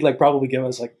probably he'd probably give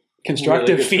us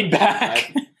constructive really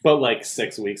feedback. But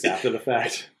 6 weeks after the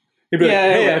fact. He'd be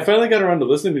I finally got around to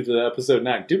listening to episode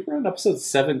 9. Dude, we're on episode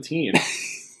 17.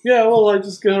 Yeah, well, I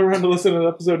just got around to listening to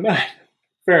episode 9.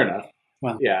 Fair enough.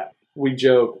 Well, yeah, we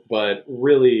joke, but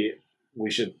really, we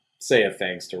should say a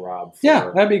thanks to Rob.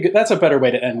 That'd be good. That's a better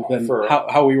way to end than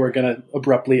how we were going to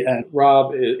abruptly end.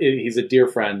 Rob, he's a dear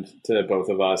friend to both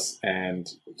of us, and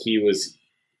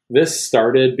this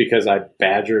started because I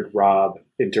badgered Rob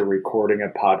into recording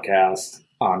a podcast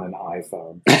on an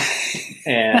iPhone.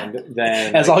 And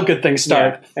then... As all good things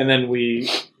start. Yeah, and then we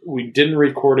didn't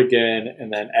record again,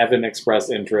 and then Evan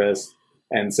expressed interest,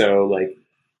 and so,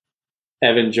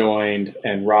 Evan joined,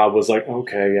 and Rob was like,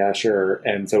 okay, yeah, sure.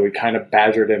 And so we kind of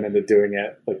badgered him into doing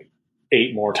it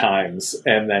 8 more times.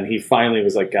 And then he finally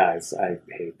was like, guys, I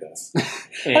hate this.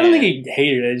 I don't think he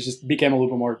hated it. It just became a little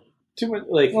bit more... a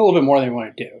little bit more than he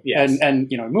wanted to do. Yes. And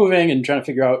moving and trying to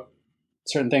figure out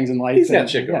certain things in life. He's got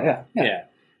shit going on. Yeah.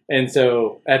 And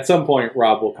so at some point,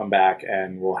 Rob will come back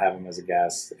and we'll have him as a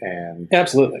guest. And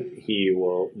absolutely, you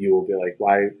will be like,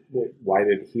 why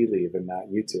did he leave and not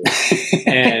you two?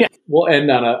 And we'll end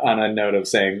on a note of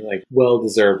saying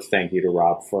well-deserved thank you to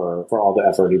Rob for all the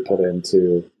effort he put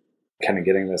into kind of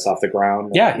getting this off the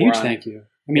ground. Yeah, huge thank you.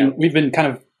 I mean, we've been kind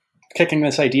of kicking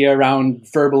this idea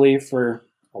around verbally for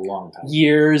a long time,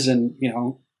 years, and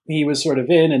he was sort of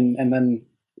in, and then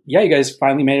you guys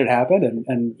finally made it happen,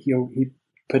 and he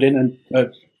put in a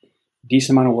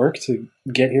decent amount of work to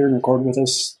get here and record with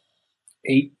us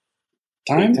 8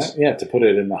 times. Yeah, to put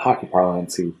it in the hockey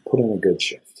parlance, he put in a good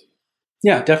shift.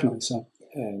 Yeah, definitely. So,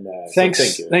 and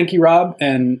thanks, thank you, Rob,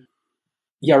 and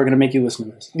we're going to make you listen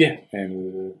to this. Yeah, and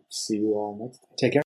we'll see you all next time. Take care.